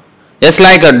it. Just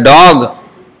like a dog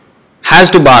has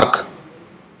to bark.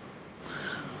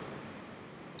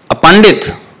 A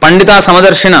pandita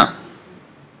samadarshina,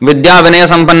 vidya vinaya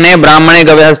sampanne brahmane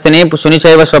gavyahastini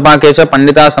sunichaiva swapakecha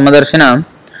pandita samadarshina.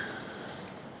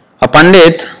 A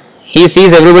pandit, he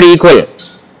sees everybody equal.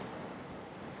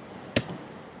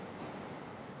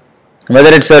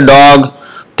 Whether it's a dog,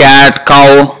 cat,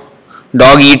 cow,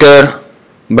 dog eater,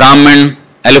 Brahmin,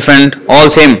 elephant, all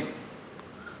same.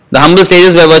 The humble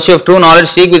sages by virtue of true knowledge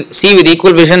see with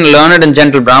equal vision a learned and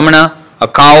gentle Brahmana, a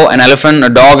cow, an elephant, a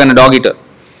dog and a dog eater.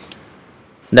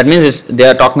 That means they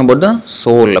are talking about the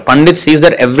soul. A Pandit sees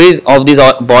that every of these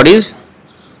bodies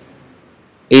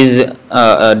is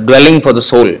dwelling for the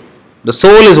soul. The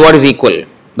soul is what is equal.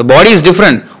 The body is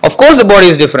different. Of course the body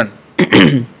is different.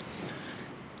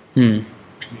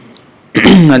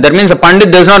 That means a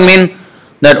Pandit does not mean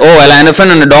that, oh, an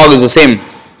elephant and a dog is the same,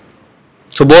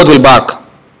 so both will bark.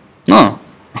 No.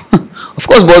 Of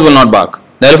course both will not bark.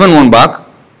 The elephant won't bark.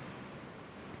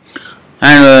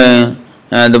 And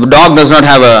the dog does not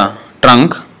have a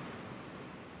trunk.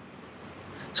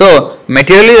 So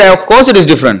materially, of course it is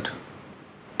different,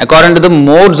 according to the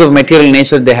modes of material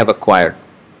nature they have acquired.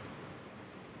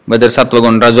 Whether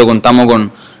sattvagun, rajagun,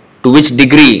 tamagun, to which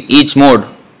degree each mode,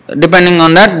 depending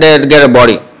on that they get a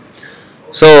body.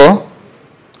 So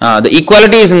the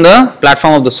equality is in the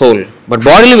platform of the soul, but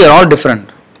bodily we are all different.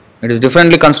 It is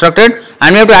differently constructed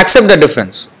and we have to accept that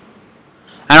difference.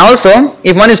 And also,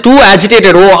 if one is too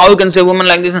agitated, oh, how you can say woman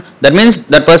like this, that means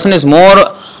that person is more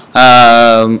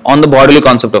on the bodily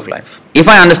concept of life. If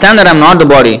I understand that I am not the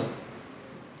body,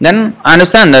 then I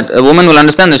understand that a woman will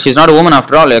understand that she is not a woman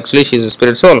after all, actually she is a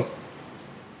spirit soul.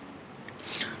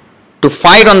 To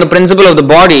fight on the principle of the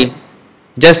body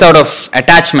just out of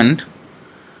attachment,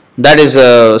 that is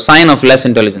a sign of less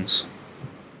intelligence.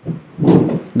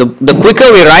 The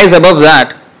quicker we rise above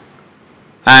that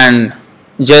and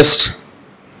just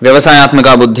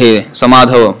vyavasayatmaka buddhi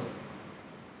samadho,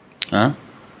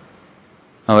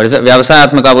 what is it?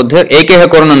 Vyavasayatmaka buddhi ekeha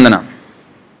korunandana.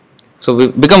 So we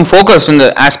become focused in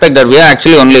the aspect that we are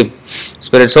actually only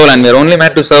spirit soul and we are only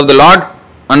meant to serve the Lord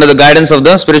under the guidance of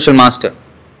the spiritual master.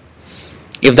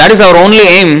 If that is our only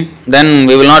aim, then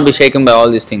we will not be shaken by all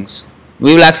these things.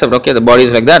 We will accept, okay, the body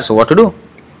is like that, so what to do?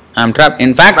 I am trapped.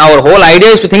 In fact, our whole idea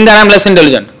is to think that I am less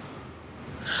intelligent.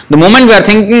 The moment we are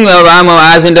thinking I am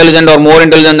as intelligent or more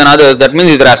intelligent than others, that means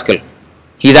he is a rascal.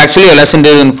 He is actually a less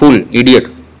intelligent fool, idiot.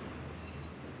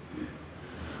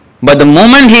 But the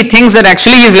moment he thinks that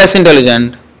actually he is less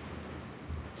intelligent,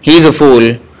 he is a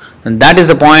fool, and that is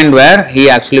the point where he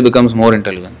actually becomes more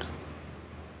intelligent.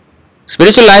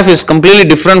 Spiritual life is completely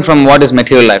different from what is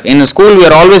material life. In school we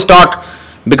are always taught,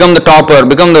 become the topper,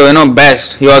 become the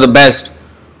best, you are the best.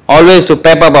 Always to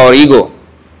pep up our ego.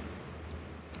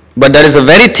 But that is the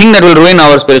very thing that will ruin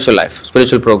our spiritual life,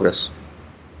 spiritual progress.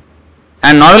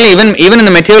 And not only, even in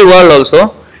the material world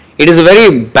also, it is a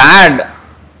very bad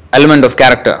element of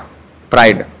character,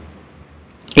 pride.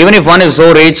 Even if one is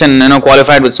so rich and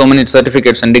qualified with so many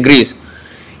certificates and degrees,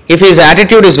 if his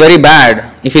attitude is very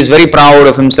bad, if he is very proud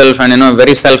of himself and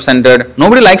very self-centered,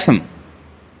 nobody likes him.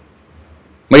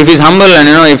 But if he is humble and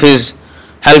if he is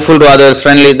helpful to others,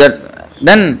 friendly,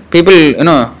 then people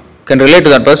can relate to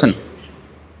that person.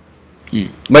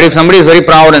 But if somebody is very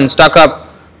proud and stuck up,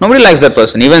 nobody likes that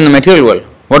person, even in the material world.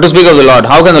 What to speak of the Lord?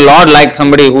 How can the Lord like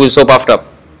somebody who is so puffed up?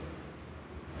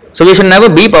 So we should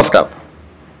never be puffed up.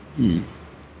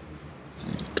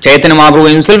 Chaitanya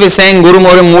Mahaprabhu himself is saying, Guru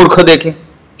more murkha dekhe.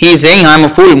 He is saying, I am a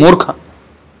fool, murkha.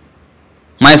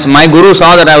 My Guru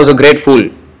saw that I was a great fool.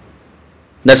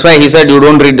 That's why he said, you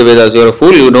don't read the Vedas, you are a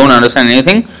fool, you don't understand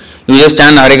anything. You just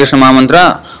chant Hare Krishna Maha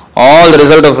Mantra, all the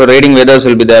result of reading Vedas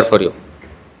will be there for you.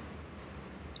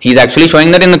 He is actually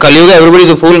showing that in the Kali Yuga, everybody is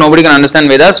a fool, nobody can understand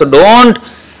Vedas, so don't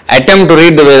attempt to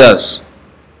read the Vedas.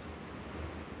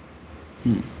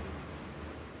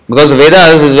 Because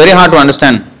Vedas is very hard to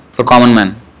understand for common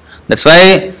man. That's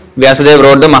why Vyasadeva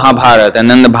wrote the Mahabharata and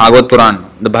then the Bhagavad Puran.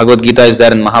 The Bhagavad Gita is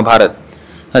there in Mahabharata.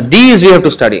 These we have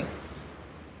to study.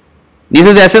 This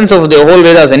is the essence of the whole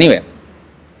Vedas anyway.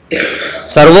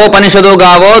 Sarvopanishado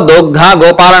gavo dogdha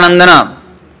gopalanandana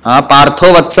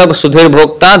partho vatsab sudhir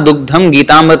bhokta dugdham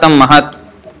gitamritam mahat.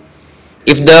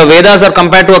 If the Vedas are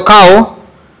compared to a cow,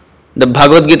 the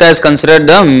Bhagavad Gita is considered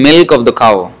the milk of the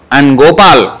cow. And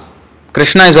Gopal,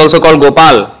 Krishna is also called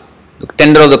Gopal, the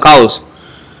tender of the cows.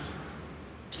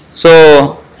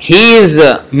 So he is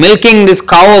milking this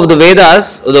cow of the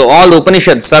Vedas, all the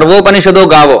Upanishads, Sarvopanishado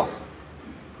gavo.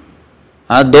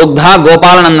 Dogdha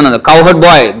Gopalanandana, the cowherd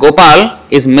boy, Gopal,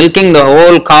 is milking the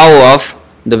whole cow of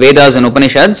the Vedas and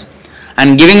Upanishads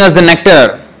and giving us the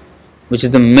nectar, which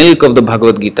is the milk of the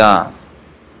Bhagavad Gita.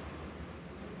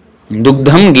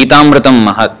 Dugdham Gitamritam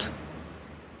Mahat.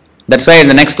 That's why in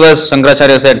the next verse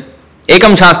Shankaracharya said,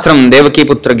 Ekam Shastram Devaki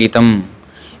Putra Gitam,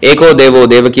 Eko Devo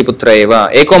Devaki Putra Eva,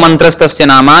 Eko Mantrastasya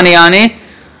Namani Ane,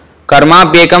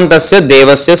 Karmapyekam Tasya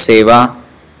Devasya Seva.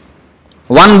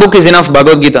 One book is enough,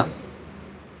 Bhagavad Gita.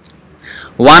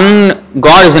 one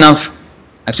God is enough.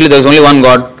 Actually, there is only one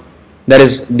God. That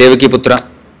is Devaki Putra.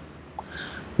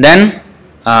 Then,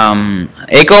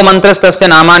 Eko Mantras Tasya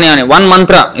Namani. One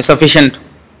mantra is sufficient.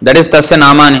 That is Tasya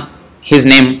Namani, his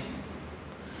name.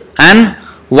 And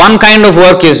one kind of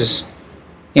work is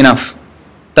enough.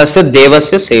 Tasya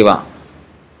Devasya Seva.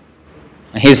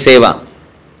 His Seva.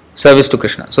 Service to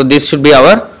Krishna. So this should be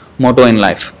our motto in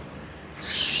life.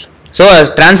 So as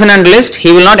transcendentalist,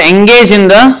 he will not engage in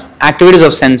the activities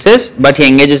of senses, but he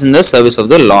engages in the service of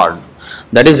the Lord.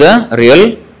 That is a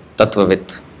real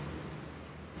Tattvavit.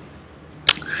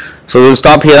 So we will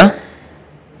stop here.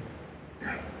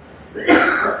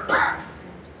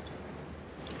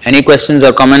 Any questions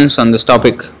or comments on this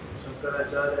topic?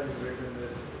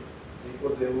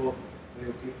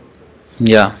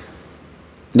 Yeah.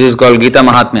 This is called Gita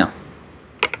Mahatmya.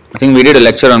 I think we did a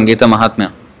lecture on Gita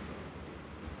Mahatmya.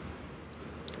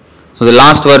 So the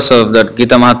last verse of that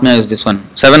Gita Mahatmya is this one.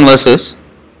 7 verses.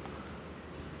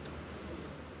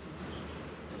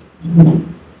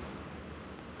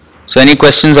 So any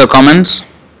questions or comments?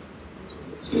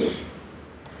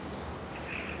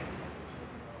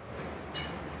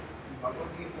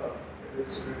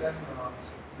 It's written,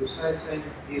 Krishna is saying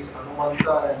he is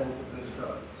Anumanta and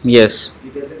Upadrishta. Yes. He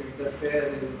doesn't interfere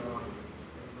in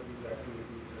anybody's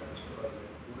activities as per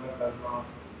Guna Karma.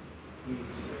 He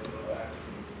is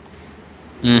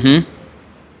acting.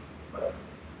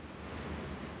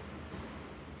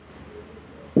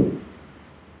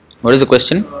 What is the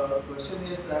question? The question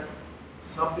is that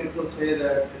some people say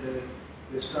that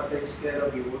Krishna takes care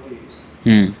of devotees,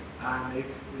 and if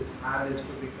his hand is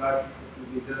to be cut, it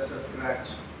will be just a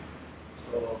scratch.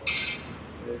 So,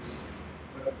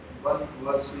 but one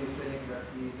verse is saying that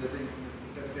he doesn't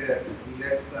interfere, he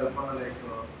let karma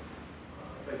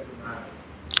affect the man.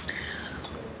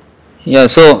 Yeah,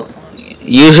 so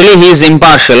usually he is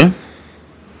impartial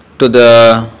to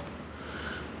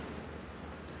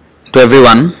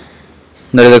everyone.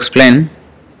 That is explained.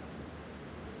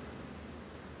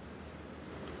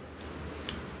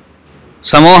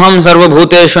 Samoham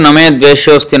sarvabhuteshu name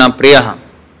dveshyosti na priyah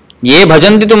ye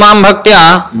bhajanti tu mam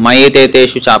bhaktya mayete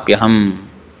teshu chapyaham.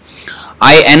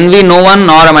 I envy no one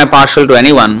nor am I partial to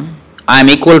anyone. I am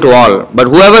equal to all. But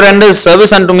whoever renders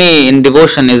service unto me in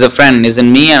devotion is a friend, is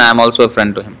in me, and I am also a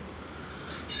friend to him.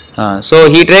 So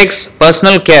he takes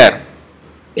personal care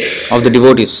of the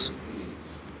devotees.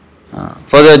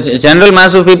 For the general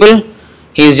mass of people,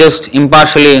 he is just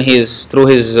impartially, he is through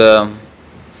his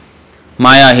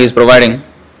Maya, he is providing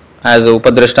as a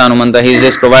Upadrashta Anumanta, he is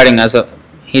just providing he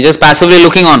is just passively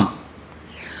looking on.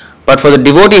 But for the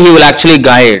devotee, he will actually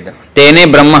guide.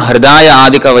 Tene Brahma Hridaya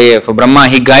Adikavaye. For Brahma,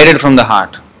 he guided from the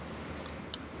heart.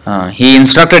 He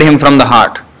instructed him from the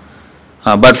heart.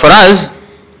 But for us,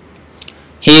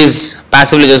 he is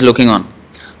passively just looking on.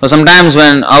 So sometimes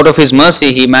when out of his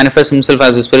mercy, he manifests himself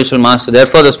as a spiritual master.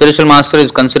 Therefore, the spiritual master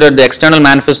is considered the external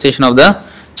manifestation of the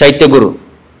Chaitya Guru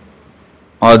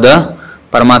or the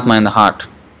Paramatma in the heart.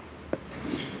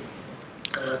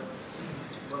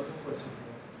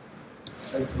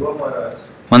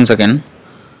 One second.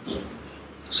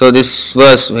 So this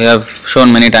verse we have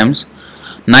shown many times.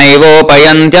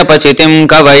 Naivopayantyapachitiം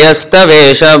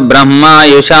kavayastavesha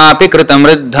brahmayushapi kritam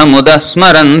riddhamudah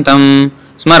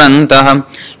स्मरन्तः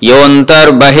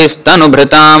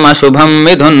योऽन्तर्बहिस्तनुभृताम् अशुभं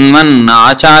विधुन्वन्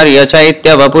Acharya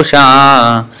चैत्यवपुषा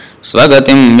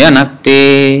स्वगतिं व्यनक्ति.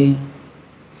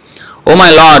 O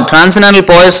my Lord, transcendental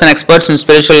poets and experts in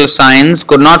spiritual science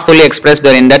could not fully express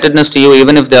their indebtedness to you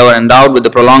even if they were endowed with the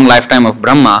prolonged lifetime of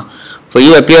Brahma, for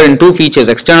you appear in 2 features,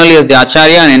 externally as the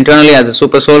Acharya and internally as the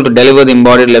supersoul to deliver the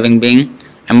embodied living being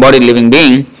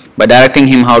by directing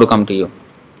him how to come to you.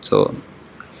 So,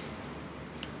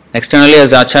 externally as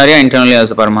the Acharya, internally as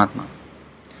the Paramatma.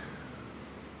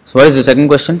 So what is the second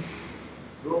question?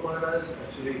 Dhruva Maharaj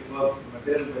actually for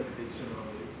material benediction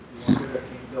only. He wanted a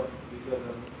kingdom bigger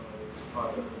than his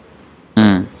father.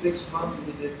 6 months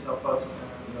he did tapas and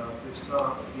Krishna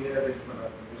appeared in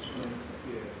Vishnu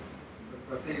appeared. But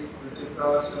Pratik,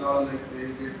 Vichitras and all, like they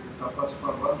did tapas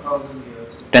for 1,000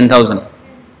 years. 10,000.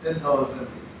 10,000.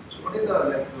 So what is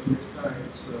Krishna?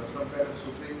 It's some kind of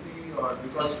supremacy, or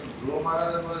because Dhruva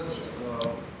Maharaj was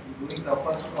doing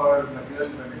tapas for material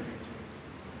benediction.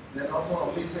 Then also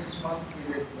only 6 months he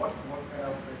did what kind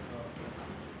of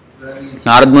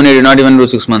Narad Muni did not even do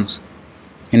 6 months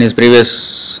in his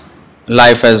previous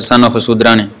life as son of a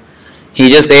Sudrani. He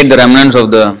just ate the remnants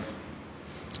of the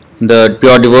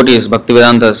pure devotees,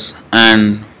 Bhaktivedantas,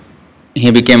 and he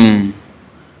became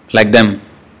like them.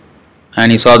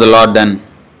 And he saw the Lord then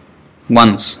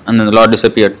once, and then the Lord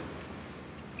disappeared.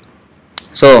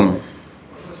 So,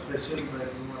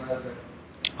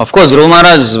 Of course, Dhruva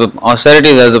Maharaj's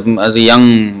austerities as a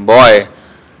young boy,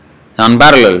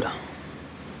 unparalleled.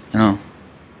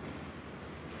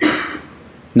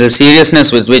 The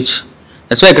seriousness with which,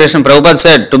 that's why Prabhupada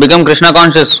said, to become Krishna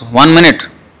conscious, 1 minute.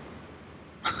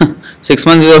 6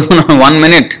 months is also not 1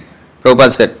 minute,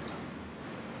 Prabhupada said.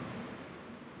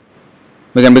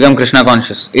 We can become Krishna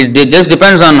conscious. It just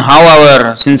depends on how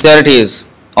our sincerity is.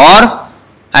 Or,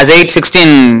 as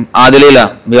 8:16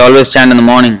 Adilila, we always chant in the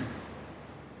morning.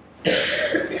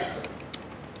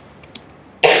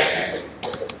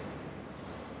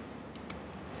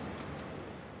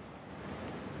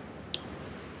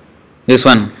 This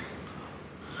one.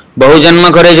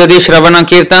 Bahujannma kare jadi shravana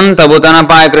kirtan tabutana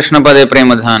paaya Krishna pade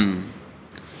premadhan.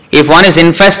 If one is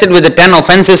infested with the 10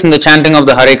 offenses in the chanting of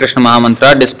the Hare Krishna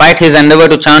Mahamantra, despite his endeavor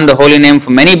to chant the holy name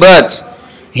for many births,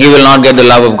 he will not get the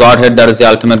love of Godhead. That is the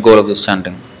ultimate goal of this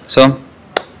chanting. So,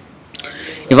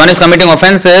 if one is committing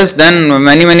offenses, then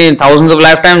many thousands of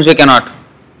lifetimes we cannot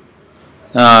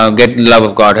get the love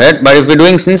of Godhead. But if we are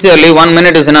doing sincerely, 1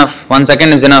 minute is enough, 1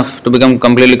 second is enough to become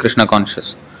completely Krishna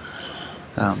conscious.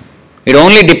 It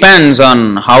only depends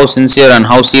on how sincere and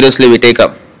how seriously we take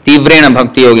up. Tivrena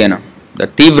bhakti yogena. The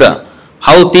tivra,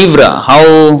 how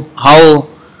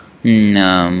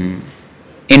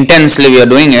intensely we are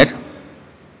doing it,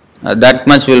 that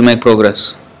much will make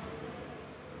progress.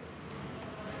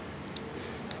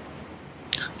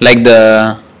 Like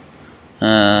the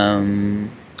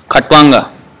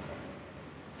Khatwanga.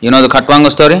 You know the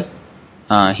Khatwanga story?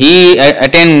 He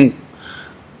attained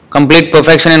complete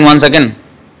perfection in 1 second.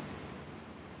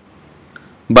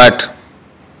 But,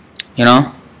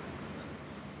 an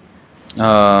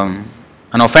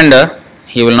offender,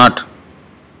 he will not,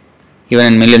 even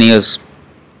in million years.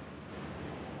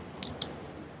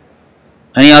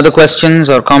 Any other questions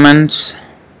or comments?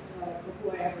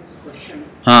 I have this question.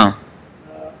 Ah.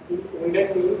 In olden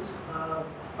days,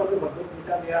 as per the Bhagavad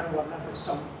Gita, they are Varna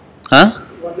system. Huh?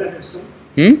 Varna system.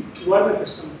 Varna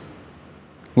system.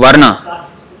 Varna.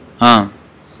 Caste system. Ah.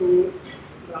 So,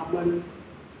 Brahman,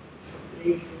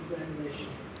 Kshatriya, Shudra and Vaishya.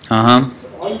 Uh-huh. So,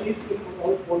 all these in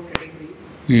all 4 categories.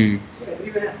 Hmm. So,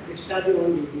 everyone has to discharge their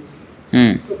own duties.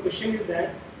 So, question is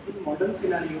that in modern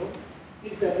scenario,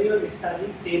 is everyone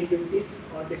discharging same duties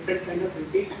or different kind of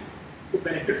duties to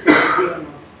benefit society or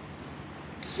not?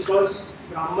 Because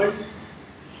Brahman,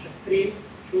 Kshatriya,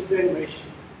 Shudra and Vaishya.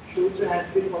 Shudra has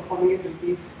been performing his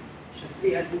duties,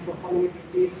 Kshatriya has been performing his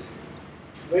duties,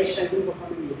 Vaishya has been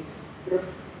performing duties.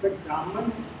 But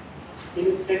Brahman, in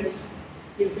a sense,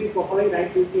 is been performing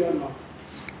right duty or not?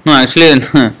 No, actually,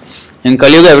 in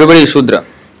Kali Yuga, everybody is Shudra.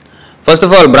 First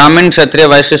of all, Brahmin, Kshatriya,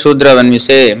 Vaishya, Shudra, when we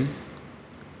say,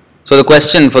 so the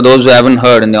question for those who haven't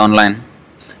heard in the online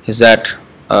is that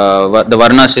the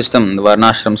Varna system, the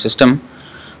Varnashram system,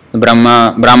 the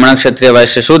Brahmana, Kshatriya,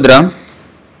 Vaishya, Shudra,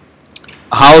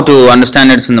 how to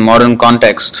understand it in the modern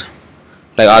context?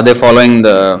 Like, are they following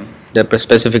their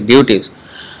specific duties?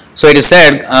 So it is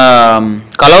said,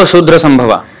 Kalau Shudra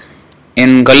Sambhava.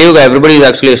 In Kali Yuga, everybody is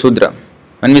actually a Shudra.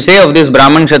 When we say of this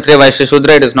Brahman, Kshatriya, Vaishya,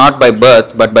 Shudra, it is not by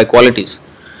birth but by qualities.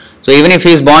 So even if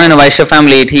he is born in a Vaishya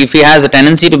family, if he has a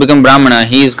tendency to become Brahmana,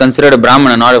 he is considered a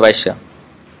Brahmana, not a Vaishya.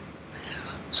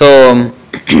 So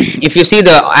if you see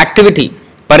the activity,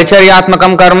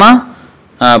 Paricharyatmakam karma,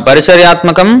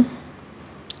 Paricharyatmakam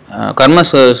karma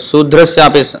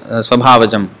Sudrasyapi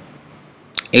Svabhavajam,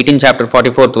 18 chapter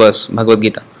 44th verse, Bhagavad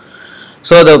Gita.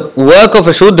 So the work of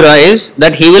a Shudra is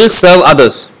that he will serve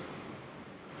others.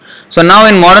 So now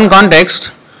in modern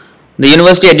context, the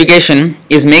university education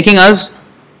is making us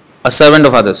a servant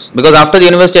of others. Because after the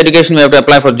university education, we have to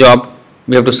apply for job,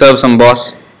 we have to serve some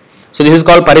boss. So this is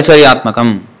called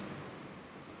Paricharyatmakam.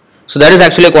 So that is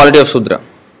actually a quality of Shudra.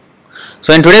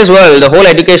 So in today's world, the whole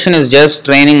education is just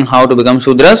training how to become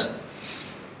Shudras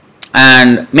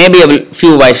and maybe a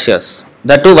few Vaishyas.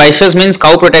 That too, Vaishyas means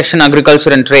cow protection,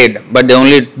 agriculture and trade, but they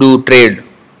only do trade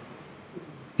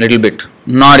little bit,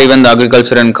 not even the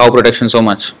agriculture and cow protection so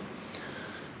much.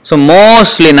 So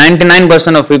mostly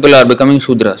 99% of people are becoming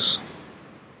Shudras.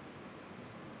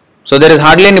 So there is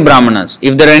hardly any Brahmanas.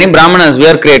 If there are any Brahmanas, we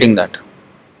are creating that.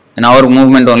 In our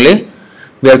movement only,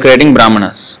 we are creating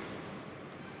Brahmanas.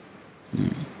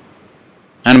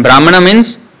 And Brahmana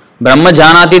means Brahma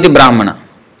Janati iti Brahmana.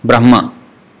 Brahma.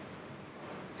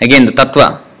 Again the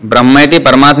Tattva. Brahma iti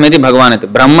Paramatma iti Bhagavan iti.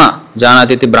 Brahma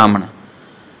Janati iti Brahmana.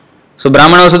 So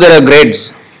Brahmana also there are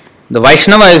grades. The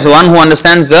Vaishnava is one who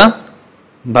understands the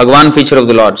Bhagavan feature of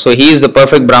the Lord. So he is the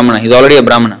perfect Brahmana. He is already a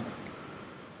Brahmana.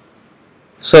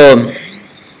 So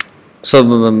that's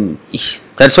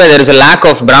why there is a lack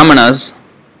of Brahmanas,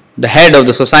 the head of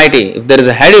the society. If there is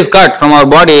a head is cut from our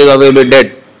body, we will be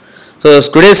dead. So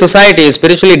today's society is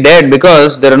spiritually dead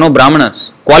because there are no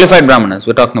brahmanas, qualified brahmanas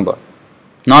we're talking about.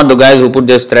 Not the guys who put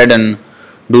just thread and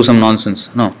do some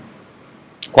nonsense. No.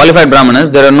 Qualified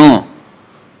brahmanas, there are no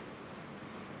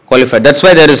qualified. That's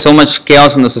why there is so much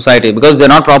chaos in the society, because they are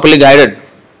not properly guided.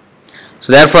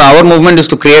 So therefore our movement is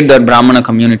to create that brahmana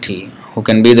community who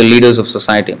can be the leaders of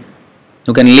society,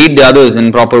 who can lead the others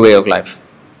in proper way of life.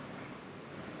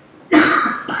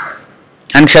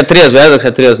 And Kshatriyas, where are the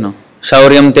Kshatriyas now?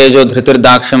 Shauryam, Tejo, Dhritir,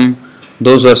 Daksham,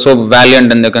 those who are so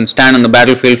valiant and they can stand on the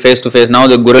battlefield face to face. Now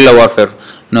the guerrilla warfare,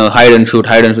 hide and shoot.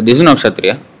 This is not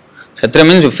Kshatriya. Kshatriya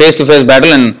means face to face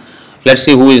battle and let's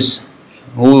see who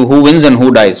wins and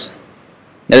who dies.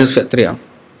 That is Kshatriya.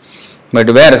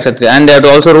 But where Kshatriya? And they have to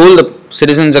also rule the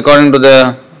citizens according to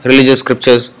the religious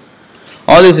scriptures.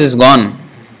 All this is gone.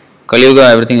 Kali Yuga,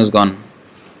 everything is gone.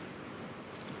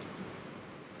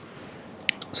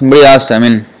 Somebody asked,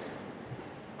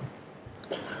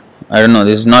 I don't know,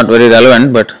 this is not very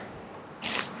relevant, but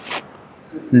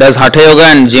does Hatha Yoga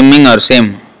and gymming are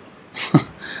same?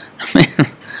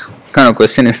 What kind of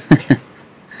question is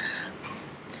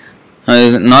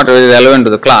it's not very relevant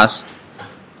to the class,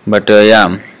 but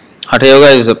Hatha Yoga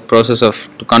is a process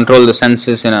to control the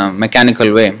senses in a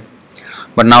mechanical way.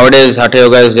 But nowadays Hatha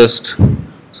Yoga is just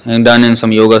done in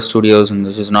some yoga studios, and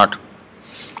which is not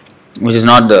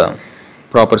the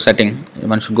proper setting.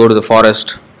 One should go to the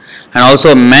forest, and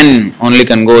also men only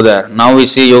can go there. Now we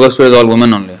see yoga studios all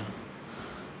women only.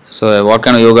 So what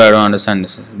kind of yoga? I don't understand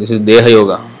this. This is Deha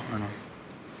Yoga,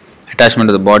 attachment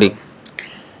to the body.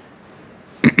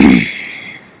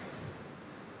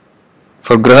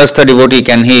 For Grihastha devotee,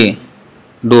 can he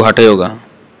do Hatha Yoga?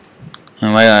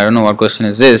 And why, I don't know what question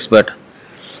is this, but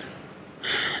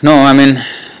no,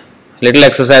 little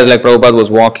exercise like Prabhupada was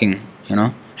walking,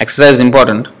 exercise is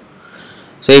important.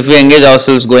 So if we engage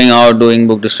ourselves going out, doing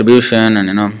book distribution and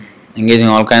engaging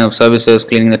all kinds of services,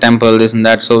 cleaning the temple, this and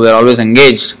that, so we are always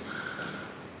engaged.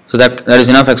 So that is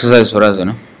enough exercise for us,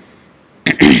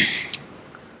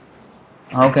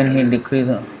 How can he decrease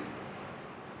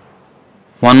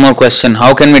One more question.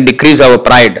 How can we decrease our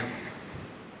pride?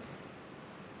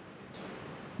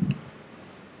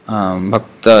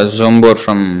 Bhakta Zombor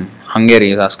from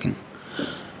Hungary is asking.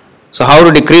 So how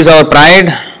to decrease our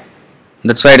pride?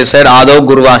 That's why it is said, Ado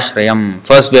Gurvashrayam.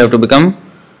 First we have to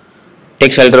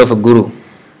take shelter of a guru.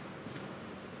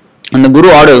 And the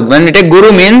guru orders. When we take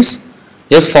guru means,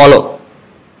 just follow.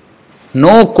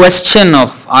 No question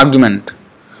of argument.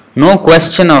 No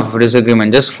question of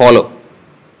disagreement. Just follow.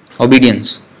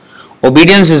 Obedience.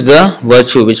 Obedience is the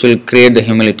virtue which will create the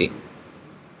humility.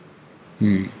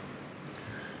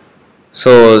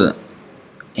 So,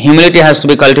 humility has to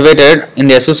be cultivated in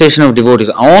the association of devotees.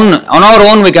 On our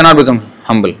own we cannot become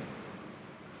humble.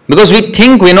 Because we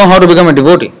think we know how to become a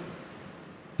devotee.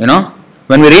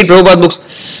 When we read Prabhupada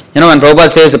books, when Prabhupada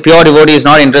says a pure devotee is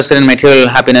not interested in material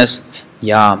happiness,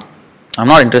 I'm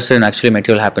not interested in actually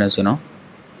material happiness,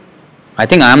 I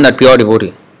think I am that pure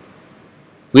devotee.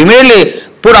 We immediately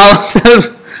put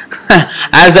ourselves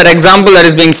as that example that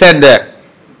is being said there.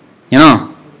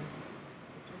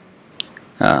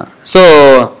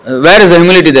 So, where is the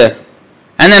humility there?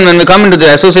 And then when we come into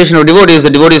the association of devotees,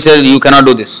 the devotee says, you cannot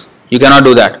do this, you cannot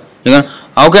do that.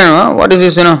 What is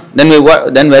this, Then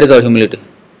where is our humility?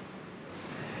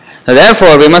 So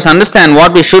therefore, we must understand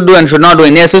what we should do and should not do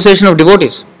in the association of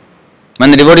devotees.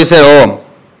 When the devotee says,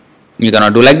 you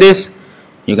cannot do like this,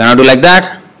 you cannot do like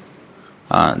that,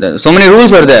 so many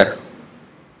rules are there.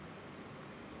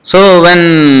 So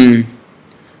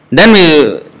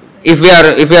if we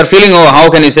are feeling, how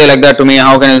can you say like that to me?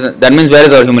 That means where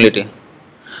is our humility?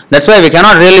 That's why we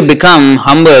cannot really become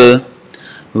humble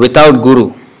without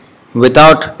guru,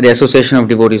 without the association of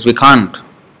devotees. We can't.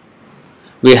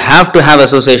 We have to have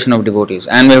association of devotees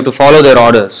and we have to follow their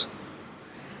orders.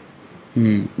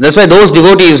 That's why those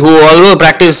devotees who although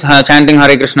practice chanting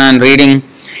Hare Krishna and reading,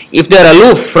 if they are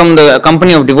aloof from the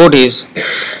company of devotees,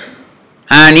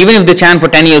 and even if they chant for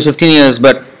 10 years, 15 years,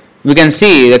 but we can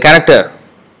see the character,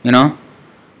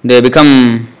 they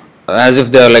become as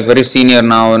if they are like very senior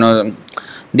now,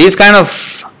 This kind of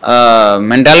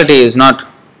mentality is not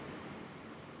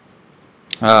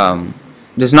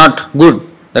good.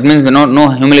 That means no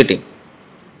humility.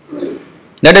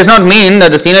 That does not mean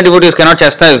that the senior devotees cannot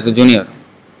chastise the junior.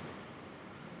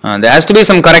 There has to be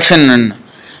some correction, and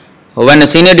when the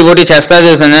senior devotee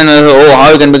chastises and then,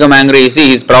 how you can become angry, see,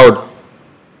 he is proud.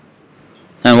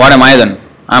 And what am I then?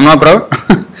 I am not proud.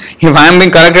 If I am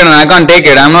being corrected and I can't take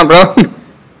it, I am not proud.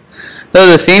 So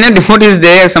the senior devotees,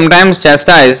 they sometimes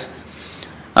chastise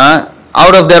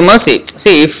out of their mercy.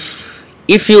 See,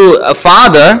 if a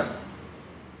father,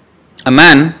 a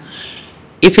man,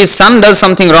 if his son does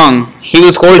something wrong, he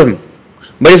will scold him.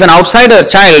 But if an outsider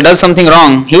child does something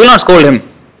wrong, he will not scold him.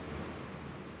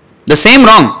 The same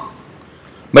wrong.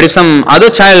 But if some other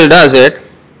child does it,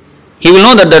 he will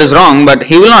know that there is wrong, but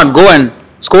he will not go and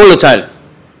scold the child.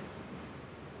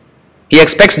 He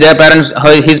expects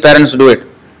his parents to do it.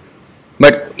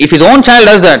 But if his own child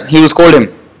does that, he will scold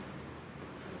him.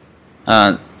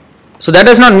 So that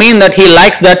does not mean that he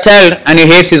likes that child and he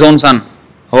hates his own son.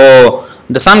 Oh,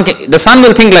 the son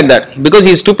will think like that because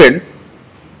he is stupid.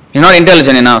 He is not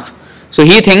intelligent enough. So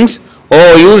he thinks,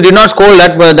 oh, you did not scold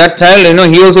that child.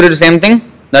 He also did the same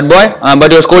thing. That boy,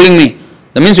 but you are scolding me.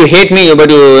 That means you hate me, but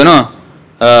you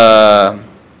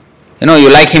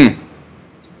like him.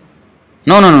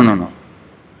 No.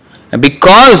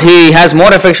 Because he has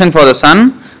more affection for the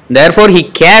son, therefore he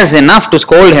cares enough to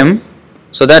scold him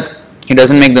so that he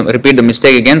doesn't repeat the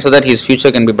mistake again, so that his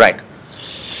future can be bright.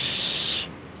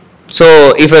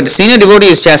 So if a senior devotee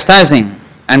is chastising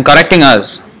and correcting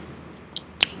us,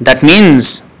 that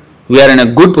means we are in a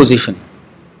good position.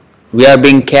 We are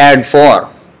being cared for.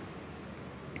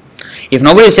 If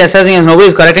nobody is chastising us, nobody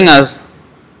is correcting us,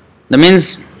 that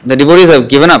means the devotees have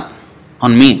given up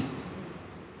on me.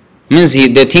 Means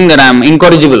they think that I am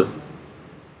incorrigible.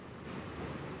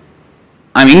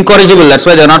 I am incorrigible, that's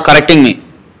why they are not correcting me.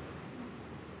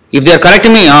 If they are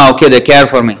correcting me, okay, they care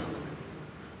for me.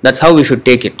 That's how we should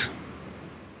take it.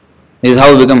 This is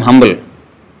how we become humble.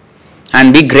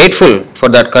 And be grateful for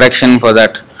that correction, for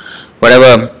that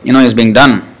whatever is being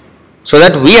done. So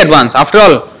that we advance. After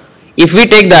all, if we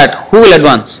take that, who will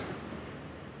advance?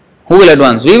 Who will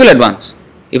advance? We will advance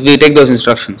if we take those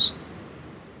instructions.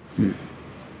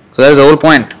 So that is the whole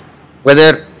point.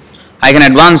 Whether I can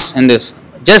advance in this.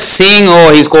 Just saying,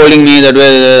 oh, he's scolding me, that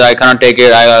way I cannot take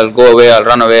it, I'll go away, I'll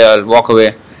run away, I'll walk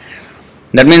away.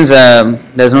 That means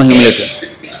there's no humility.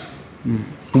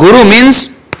 Guru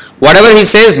means whatever he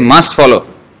says must follow.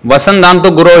 Vasandanto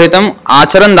gurohitam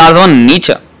acharan dasavan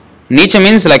nicha. Nicha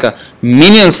means like a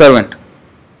menial servant.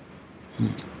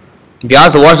 If you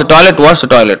ask to wash the toilet, wash the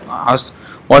toilet. Ask,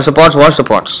 wash the pots, wash the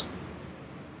pots.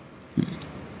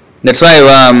 That's why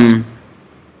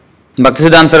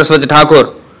Bhaktisiddhanta Saraswati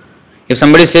Thakur, if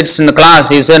somebody sits in the class,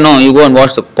 he says, no, you go and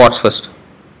wash the pots first.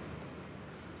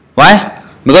 Why?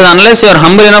 Because unless you are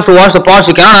humble enough to wash the pots,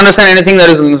 you cannot understand anything that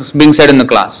is being said in the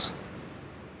class.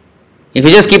 If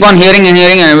you just keep on hearing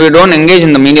and we don't engage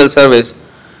in the menial service,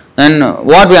 then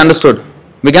what we understood?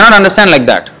 We cannot understand like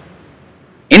that.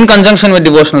 In conjunction with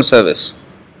devotional service.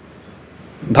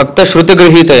 Bhakta Shruti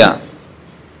Grihitaya.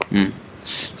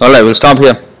 Alright, we'll stop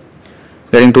here.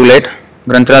 Getting too late.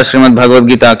 Granthra Srimad Bhagavad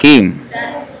Gita ki.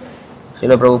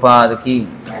 Srila Prabhupada ki.